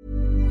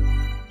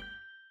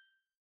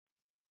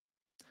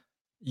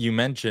 You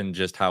mentioned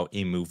just how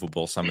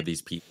immovable some of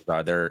these pieces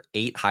are. Their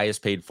 8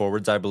 highest paid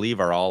forwards, I believe,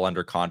 are all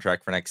under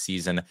contract for next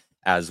season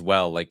as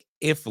well. Like,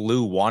 if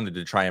Lou wanted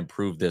to try and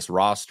improve this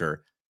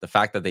roster, the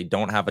fact that they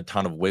don't have a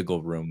ton of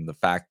wiggle room, the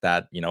fact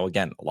that,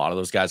 again, a lot of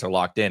those guys are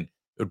locked in, it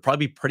would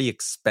probably be pretty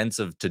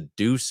expensive to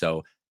do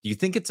so. Do you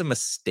think it's a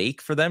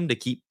mistake for them to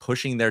keep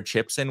pushing their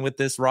chips in with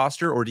this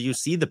roster, or do you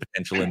see the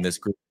potential in this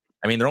group?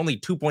 I mean, they're only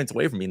 2 points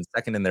away from being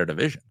second in their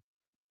division.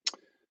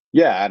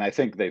 Yeah, and I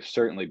think they've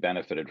certainly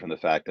benefited from the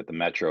fact that the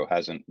Metro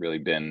hasn't really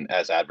been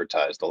as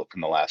advertised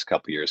from the last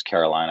couple of years.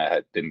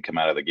 Carolina didn't come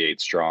out of the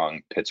gate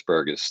strong.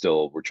 Pittsburgh is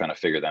still, we're trying to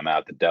figure them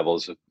out. The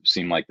Devils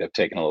seem like they've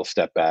taken a little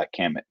step back,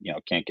 can't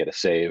get a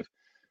save.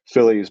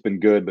 Philly has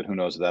been good, but who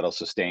knows if that'll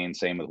sustain.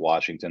 Same with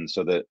Washington.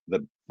 So the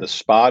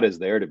spot is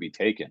there to be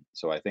taken.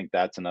 So I think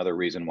that's another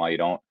reason why you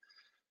don't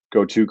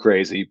go too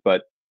crazy.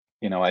 But,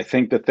 I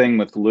think the thing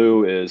with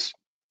Lou is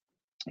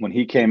when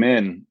he came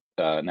in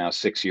now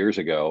 6 years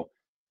ago,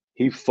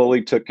 he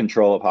fully took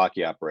control of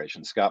hockey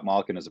operations. Scott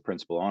Malkin is the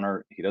principal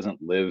owner. He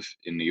doesn't live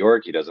in New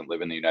York. He doesn't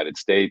live in the United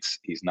States.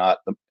 He's not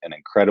an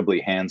incredibly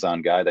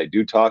hands-on guy. They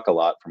do talk a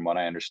lot from what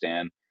I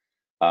understand.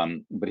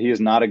 But he is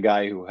not a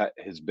guy who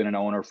has been an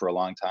owner for a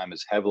long time,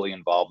 is heavily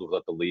involved with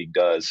what the league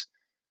does.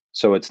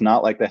 So it's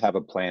not like they have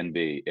a plan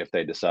B if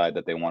they decide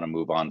that they want to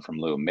move on from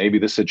Lou. Maybe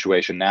the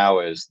situation now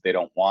is they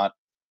don't want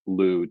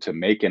Lou to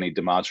make any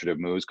demonstrative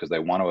moves because they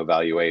want to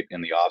evaluate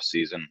in the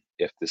offseason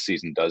if the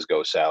season does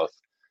go south.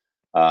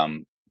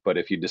 But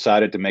if you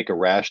decided to make a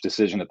rash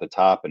decision at the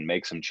top and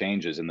make some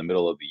changes in the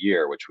middle of the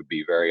year, which would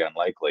be very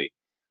unlikely,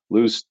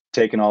 Lou's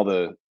taken all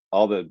the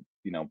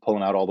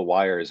pulling out all the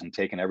wires and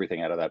taking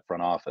everything out of that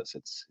front office.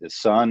 It's his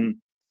son,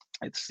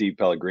 it's Steve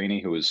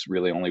Pellegrini, who has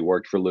really only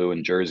worked for Lou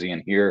in Jersey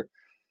and here.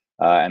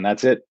 And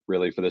that's it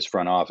really for this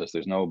front office.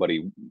 There's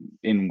nobody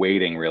in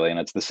waiting really. And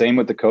it's the same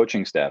with the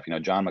coaching staff.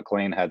 John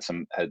McClain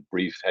had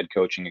brief head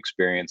coaching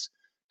experience.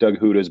 Doug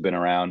Huda's been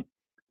around.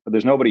 But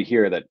there's nobody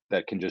here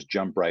that can just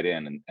jump right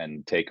in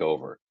and take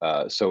over.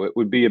 So it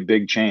would be a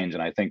big change.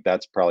 And I think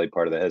that's probably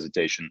part of the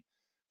hesitation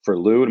for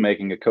Lou to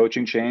making a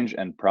coaching change,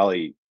 and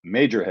probably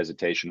major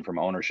hesitation from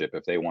ownership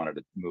if they wanted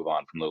to move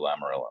on from Lou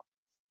Lamoriello.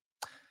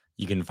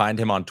 You can find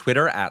him on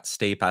Twitter at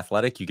Stape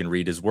Athletic. You can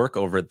read his work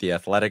over at The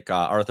Athletic.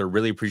 Arthur,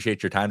 really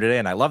appreciate your time today.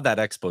 And I love that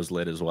Expos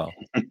lid as well.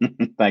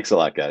 Thanks a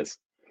lot, guys.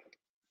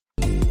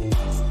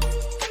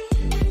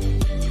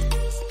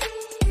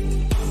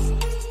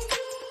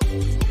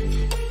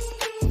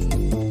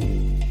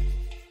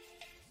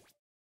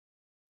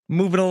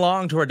 Moving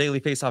along to our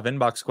daily Faceoff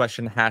inbox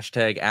question,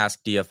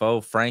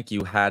 #AskDFO. Frank,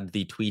 you had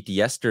the tweet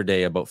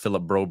yesterday about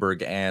Philip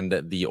Broberg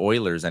and the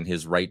Oilers and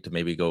his right to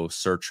maybe go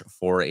search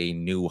for a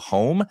new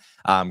home,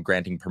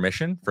 granting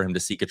permission for him to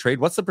seek a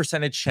trade. What's the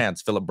percentage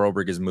chance Philip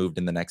Broberg is moved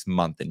in the next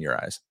month in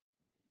your eyes?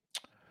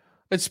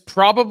 It's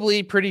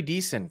probably pretty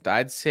decent.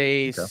 I'd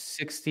say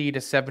 60 to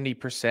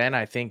 70%.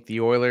 I think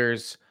the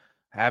Oilers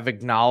have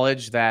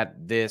acknowledged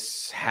that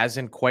this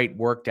hasn't quite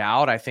worked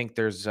out. I think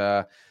there's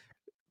a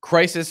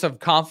crisis of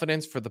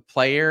confidence for the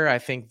player. I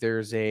think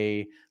there's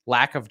a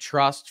lack of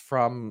trust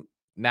from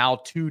now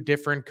 2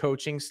 different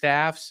coaching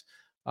staffs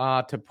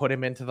to put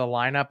him into the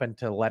lineup and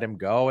to let him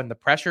go. And the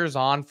pressure's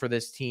on for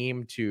this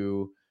team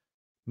to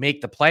make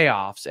the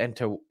playoffs, and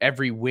to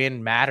every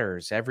win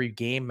matters. Every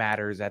game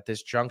matters at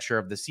this juncture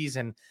of the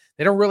season.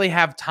 They don't really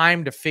have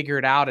time to figure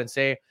it out and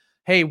say,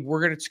 hey,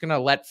 we're just going to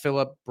let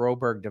Philip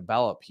Broberg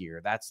develop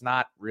here. That's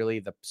not really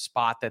the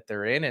spot that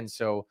they're in. And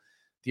so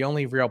the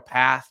only real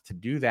path to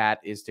do that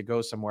is to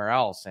go somewhere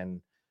else.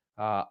 And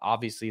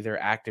obviously,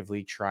 they're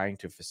actively trying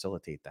to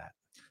facilitate that.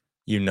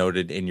 You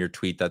noted in your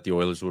tweet that the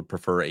Oilers would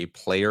prefer a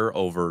player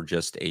over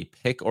just a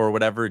pick or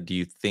whatever. Do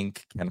you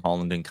think Ken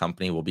Holland and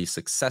company will be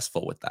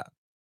successful with that?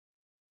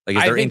 Like,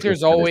 is I there think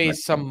interest there's in this always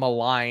next some team?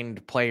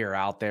 maligned player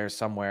out there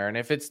somewhere. And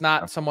if it's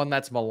not someone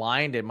that's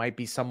maligned, it might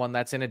be someone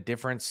that's in a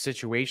different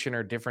situation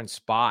or different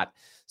spot,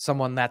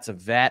 someone that's a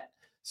vet,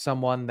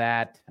 someone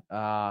that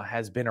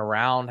has been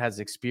around, has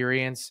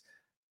experience.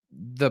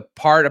 The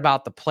part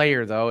about the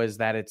player, though, is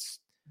that it's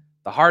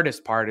the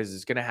hardest part is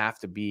it's going to have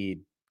to be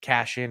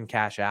cash in,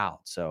 cash out.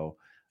 So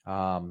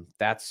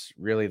that's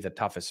really the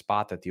toughest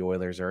spot that the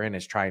Oilers are in,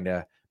 is trying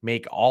to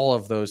make all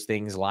of those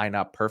things line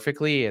up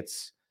perfectly.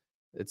 It's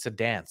a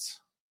dance.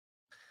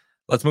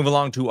 Let's move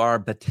along to our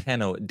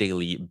Betano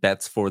daily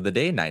bets for the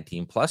day.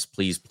 19 plus.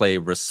 Please play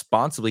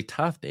responsibly.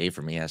 Tough day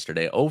for me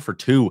yesterday. 0 for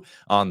 2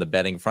 on the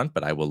betting front,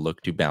 but I will look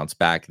to bounce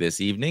back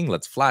this evening.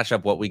 Let's flash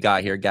up what we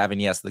got here,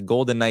 Gavin. Yes, the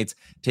Golden Knights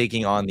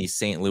taking on the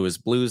St. Louis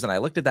Blues. And I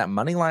looked at that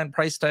money line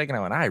price tag and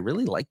I went, I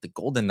really like the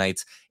Golden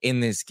Knights in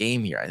this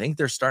game here. I think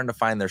they're starting to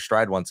find their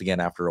stride once again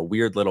after a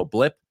weird little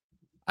blip.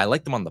 I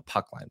like them on the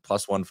puck line,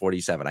 plus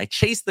 147. I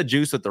chased the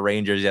juice with the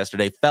Rangers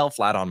yesterday, fell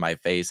flat on my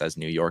face, as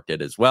New York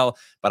did as well.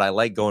 But I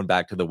like going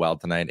back to the well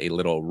tonight, a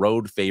little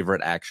road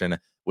favorite action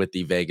with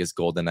the Vegas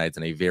Golden Knights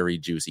and a very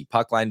juicy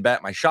puck line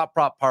bet. My shot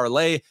prop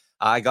parlay,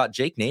 I got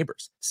Jake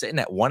Neighbors sitting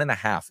at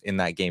 1.5 in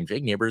that game.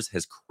 Jake Neighbors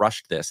has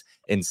crushed this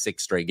in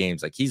 6 straight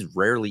games. Like, he's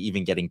rarely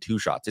even getting 2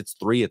 shots. It's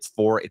 3, it's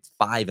 4, it's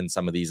 5 in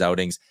some of these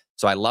outings.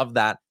 So I love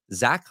that.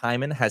 Zach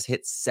Hyman has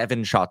hit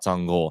 7 shots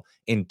on goal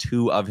in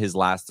 2 of his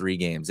last 3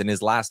 games. In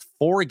his last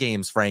 4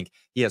 games, Frank,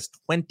 he has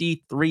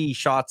 23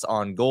 shots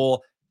on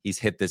goal. He's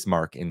hit this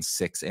mark in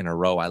 6 in a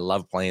row. I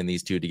love playing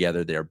these two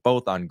together. They're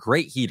both on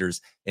great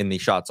heaters in the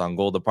shots on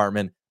goal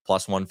department.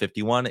 Plus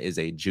 151 is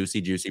a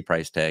juicy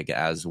price tag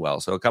as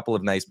well. So a couple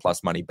of nice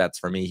plus money bets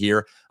for me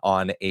here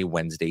on a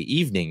Wednesday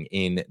evening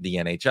in the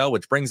NHL,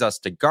 which brings us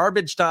to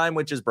garbage time,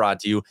 which is brought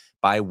to you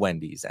by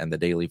Wendy's and the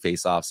Daily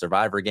Faceoff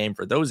Survivor game.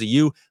 For those of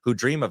you who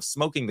dream of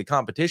smoking the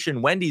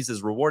competition, Wendy's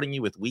is rewarding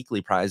you with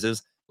weekly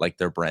prizes like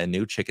their brand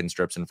new chicken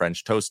strips and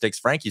French toast sticks.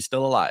 Frank, you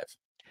still alive?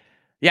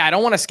 Yeah, I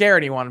don't want to scare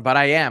anyone, but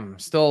I am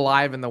still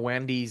alive in the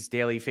Wendy's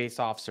Daily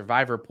Faceoff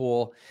Survivor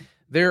pool.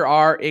 There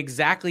are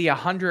exactly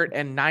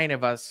 109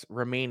 of us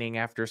remaining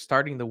after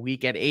starting the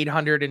week at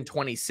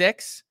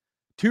 826.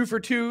 2 for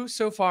 2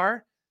 so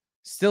far.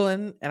 Still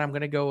in, and I'm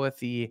going to go with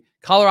the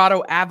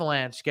Colorado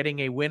Avalanche getting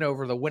a win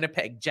over the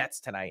Winnipeg Jets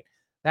tonight.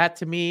 That,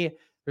 to me,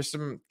 there's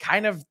some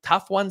kind of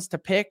tough ones to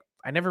pick.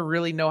 I never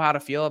really know how to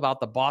feel about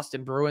the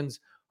Boston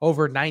Bruins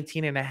over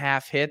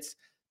 19.5 hits.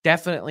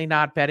 Definitely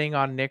not betting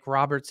on Nick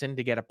Robertson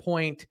to get a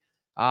point.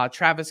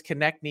 Travis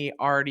Konechny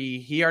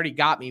already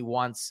got me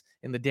once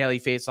in the Daily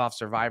Faceoff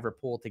Survivor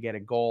pool to get a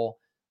goal.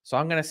 So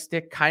I'm going to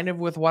stick kind of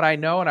with what I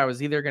know. And I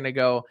was either going to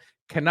go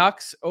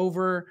Canucks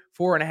over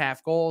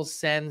 4.5 goals,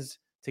 Sens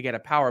to get a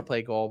power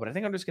play goal. But I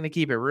think I'm just going to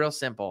keep it real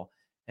simple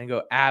and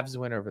go Avs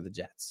win over the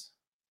Jets.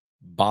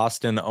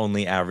 Boston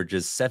only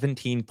averages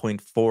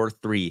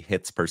 17.43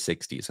 hits per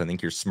 60. So I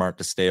think you're smart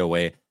to stay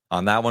away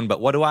on that one. But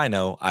what do I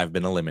know? I've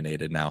been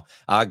eliminated now.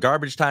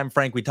 Garbage time,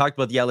 Frank. We talked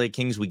about the LA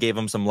Kings. We gave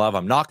them some love.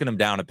 I'm knocking them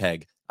down a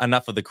peg.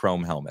 Enough of the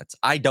chrome helmets.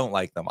 I don't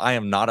like them. I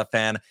am not a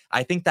fan.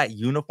 I think that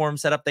uniform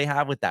setup they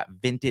have with that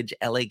vintage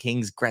LA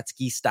Kings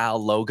Gretzky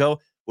style logo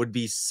would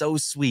be so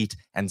sweet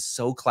and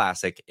so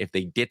classic if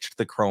they ditched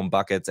the chrome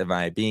buckets. Am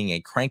I being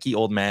a cranky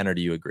old man, or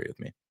do you agree with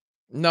me?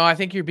 No, I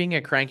think you're being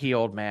a cranky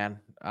old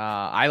man.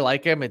 I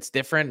like him. It's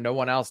different. No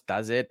one else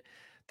does it.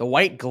 The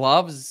white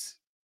gloves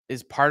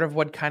is part of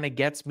what kind of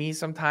gets me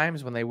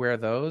sometimes when they wear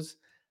those.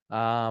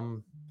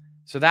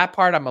 So that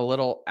part I'm a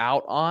little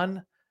out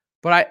on,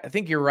 but I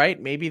think you're right.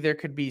 Maybe there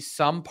could be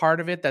some part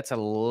of it that's a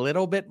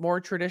little bit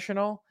more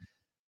traditional.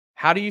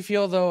 How do you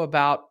feel, though,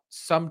 about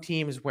some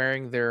teams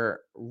wearing their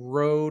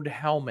road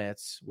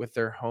helmets with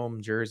their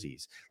home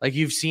jerseys? Like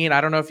you've seen, I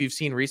don't know if you've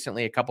seen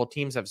recently, a couple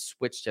teams have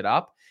switched it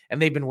up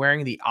and they've been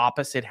wearing the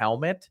opposite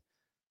helmet.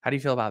 How do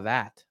you feel about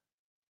that?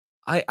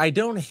 I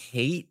don't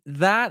hate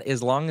that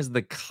as long as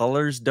the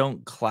colors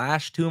don't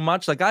clash too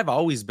much. Like, I've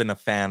always been a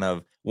fan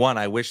of, one,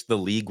 I wish the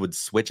league would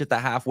switch at the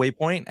halfway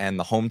point and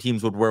the home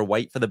teams would wear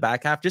white for the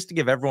back half just to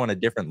give everyone a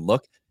different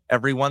look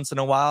every once in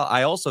a while.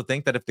 I also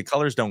think that if the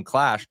colors don't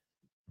clash,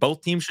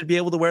 both teams should be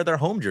able to wear their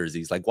home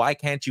jerseys. Like, why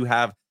can't you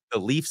have the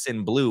Leafs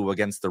in blue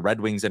against the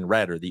Red Wings in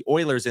red, or the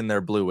Oilers in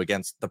their blue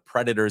against the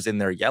Predators in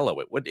their yellow?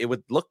 It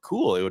would look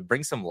cool. It would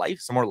bring some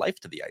more life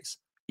to the ice.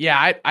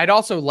 Yeah, I'd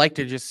also like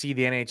to just see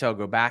the NHL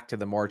go back to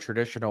the more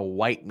traditional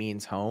white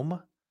means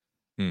home.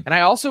 And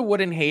I also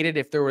wouldn't hate it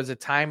if there was a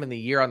time in the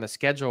year on the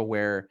schedule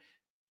where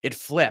it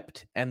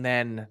flipped and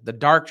then the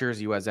dark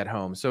jersey was at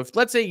home. So if,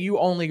 let's say, you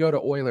only go to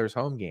Oilers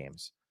home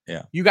games,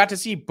 you got to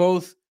see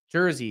both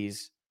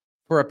jerseys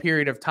for a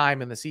period of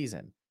time in the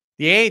season.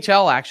 The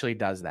AHL actually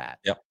does that.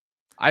 Yep.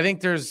 I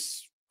think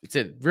it's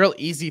a real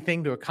easy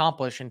thing to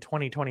accomplish in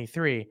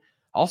 2023.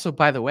 Also,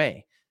 by the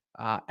way,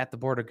 at the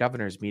Board of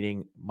Governors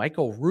meeting.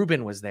 Michael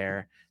Rubin was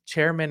there,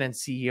 chairman and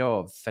CEO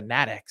of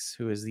Fanatics,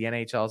 who is the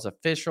NHL's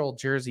official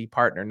jersey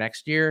partner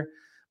next year.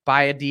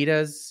 By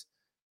Adidas,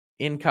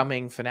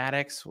 incoming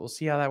Fanatics. We'll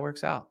see how that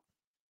works out.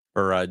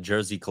 For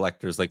jersey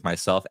collectors like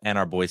myself and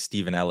our boy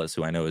Steven Ellis,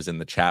 who I know is in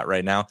the chat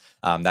right now,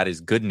 that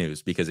is good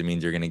news because it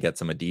means you're going to get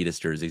some Adidas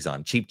jerseys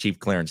on cheap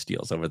clearance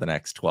deals over the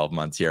next 12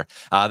 months here.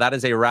 That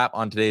is a wrap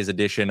on today's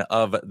edition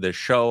of the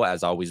show,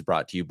 as always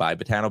brought to you by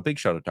Botano. Big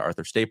shout out to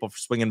Arthur Staple for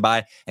swinging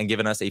by and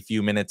giving us a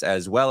few minutes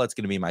as well. It's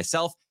going to be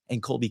myself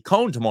and Colby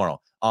Cohn tomorrow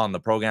on the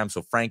program.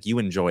 So Frank, you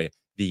enjoy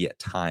the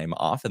time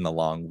off in the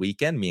long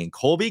weekend. Me and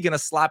Colby going to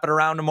slap it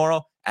around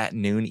tomorrow at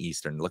noon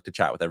Eastern. Look to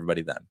chat with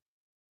everybody then.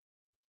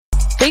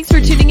 Thanks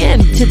for tuning in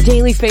to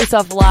Daily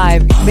Faceoff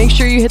Live. Make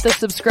sure you hit the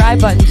subscribe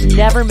button to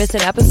never miss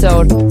an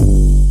episode.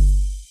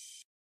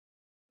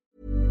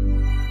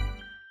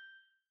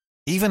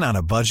 Even on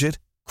a budget,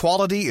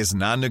 quality is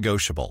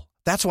non-negotiable.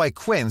 That's why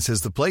Quince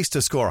is the place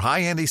to score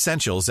high-end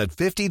essentials at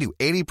 50 to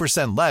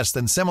 80% less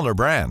than similar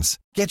brands.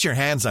 Get your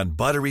hands on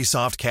buttery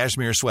soft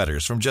cashmere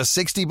sweaters from just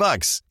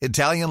 $60,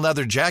 Italian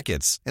leather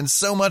jackets, and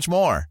so much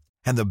more.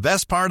 And the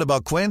best part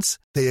about Quince,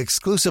 they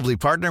exclusively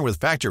partner with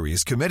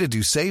factories committed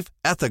to safe,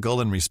 ethical,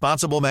 and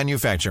responsible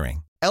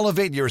manufacturing.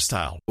 Elevate your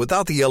style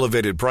without the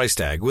elevated price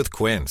tag with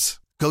Quince.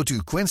 Go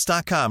to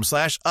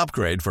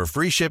quince.com/upgrade for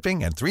free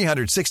shipping and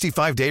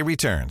 365-day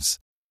returns.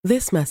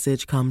 This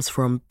message comes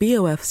from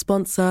BOF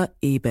sponsor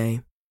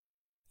eBay.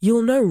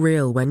 You'll know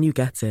real when you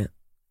get it.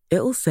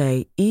 It'll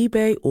say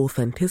eBay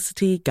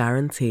Authenticity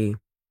Guarantee.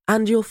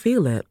 And you'll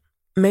feel it.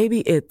 Maybe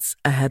it's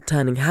a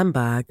head-turning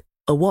handbag,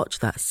 a watch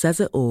that says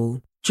it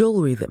all,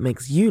 jewelry that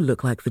makes you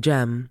look like the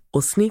gem,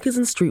 or sneakers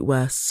and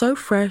streetwear so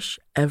fresh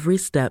every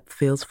step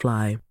feels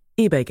fly.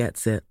 eBay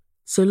gets it.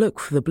 So look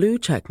for the blue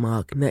check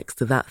mark next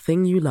to that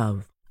thing you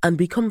love and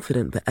be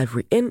confident that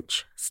every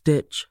inch,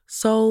 stitch,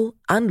 sole,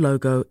 and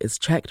logo is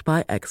checked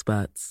by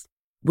experts.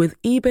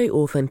 With eBay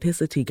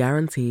Authenticity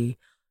Guarantee,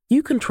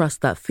 you can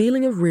trust that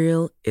feeling of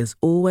real is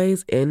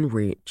always in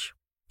reach.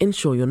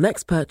 Ensure your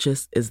next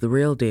purchase is the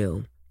real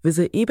deal.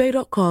 Visit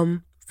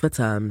ebay.com for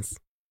terms.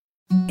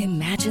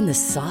 Imagine the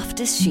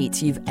softest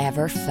sheets you've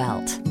ever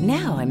felt.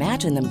 Now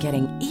imagine them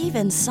getting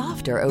even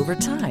softer over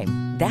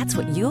time. That's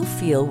what you'll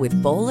feel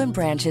with Boll &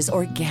 Branch's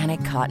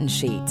organic cotton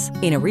sheets.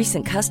 In a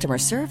recent customer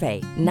survey,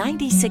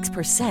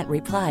 96%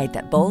 replied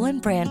that Boll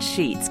 & Branch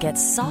sheets get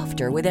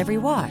softer with every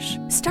wash.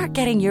 Start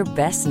getting your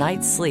best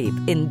night's sleep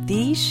in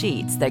these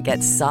sheets that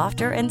get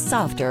softer and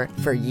softer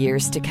for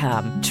years to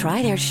come.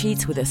 Try their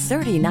sheets with a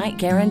 30-night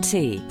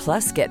guarantee.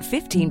 Plus, get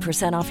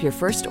 15% off your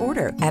first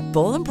order at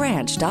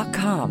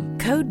bollandbranch.com.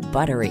 Code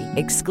BUTTERY.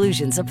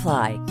 Exclusions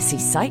apply. See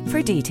site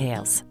for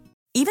details.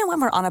 Even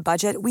when we're on a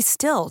budget, we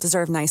still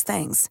deserve nice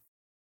things.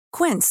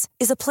 Quince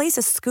is a place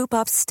to scoop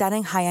up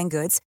stunning high-end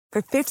goods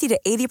for 50 to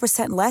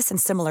 80% less than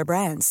similar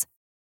brands.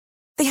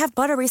 They have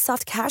buttery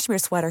soft cashmere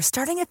sweaters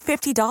starting at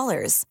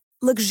 $50,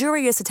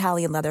 luxurious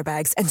Italian leather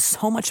bags, and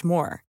so much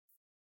more.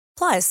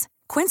 Plus,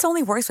 Quince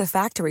only works with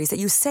factories that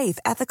use safe,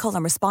 ethical,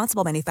 and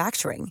responsible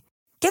manufacturing.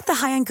 Get the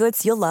high-end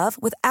goods you'll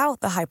love without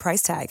the high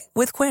price tag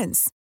with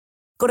Quince.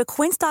 Go to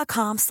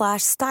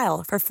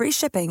quince.com/style for free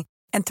shipping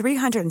and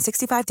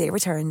 365-day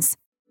returns.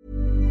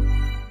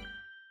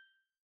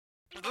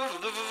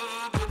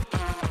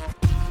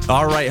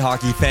 All right,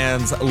 hockey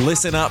fans,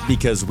 listen up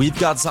because we've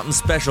got something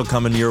special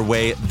coming your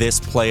way this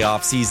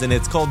playoff season.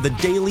 It's called the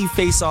Daily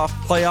Faceoff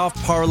Playoff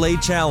Parlay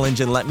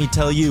Challenge, and let me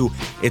tell you,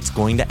 it's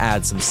going to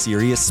add some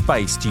serious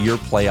spice to your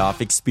playoff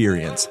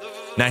experience.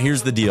 Now,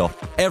 here's the deal.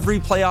 Every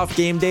playoff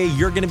game day,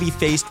 you're going to be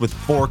faced with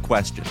 4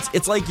 questions.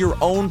 It's like your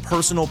own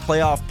personal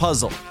playoff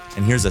puzzle.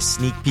 And here's a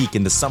sneak peek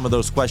into some of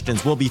those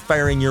questions we'll be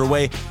firing your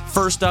way.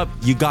 First up,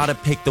 you got to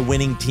pick the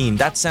winning team.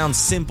 That sounds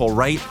simple,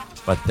 right?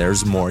 But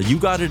there's more. You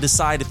got to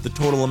decide if the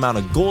total amount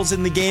of goals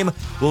in the game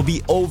will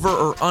be over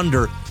or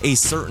under a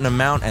certain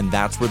amount, and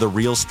that's where the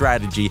real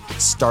strategy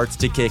starts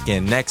to kick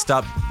in. Next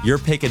up, you're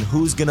picking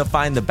who's going to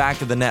find the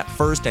back of the net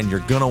first, and you're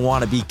going to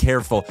want to be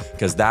careful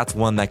because that's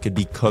one that could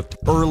be cooked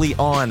early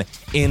on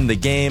in the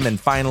game. And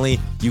finally,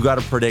 you got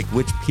to predict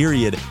which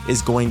period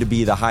is going to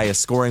be the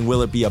highest scoring.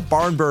 Will it be a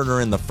barn burner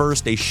in the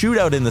first, a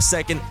shootout in the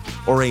second,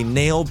 or a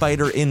nail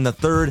biter in the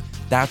third?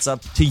 That's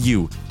up to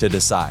you to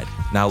decide.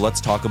 Now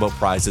let's talk about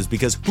prizes,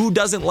 because who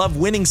doesn't love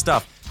winning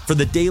stuff? For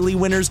the daily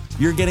winners,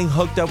 you're getting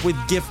hooked up with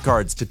gift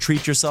cards to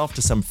treat yourself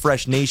to some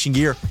fresh Nation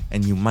gear,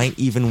 and you might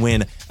even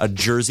win a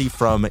jersey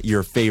from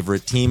your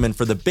favorite team. And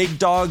for the big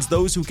dogs,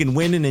 those who can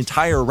win an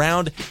entire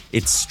round,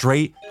 it's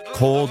straight,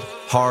 cold,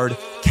 hard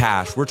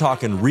cash. We're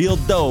talking real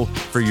dough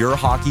for your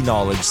hockey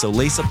knowledge. So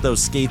lace up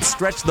those skates,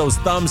 stretch those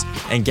thumbs,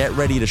 and get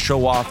ready to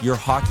show off your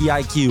hockey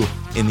IQ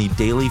in the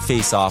Daily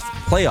Faceoff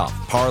Playoff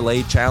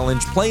Parlay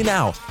Challenge. Play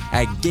now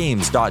at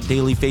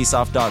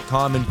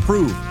games.dailyfaceoff.com and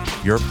prove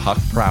your puck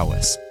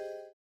prowess.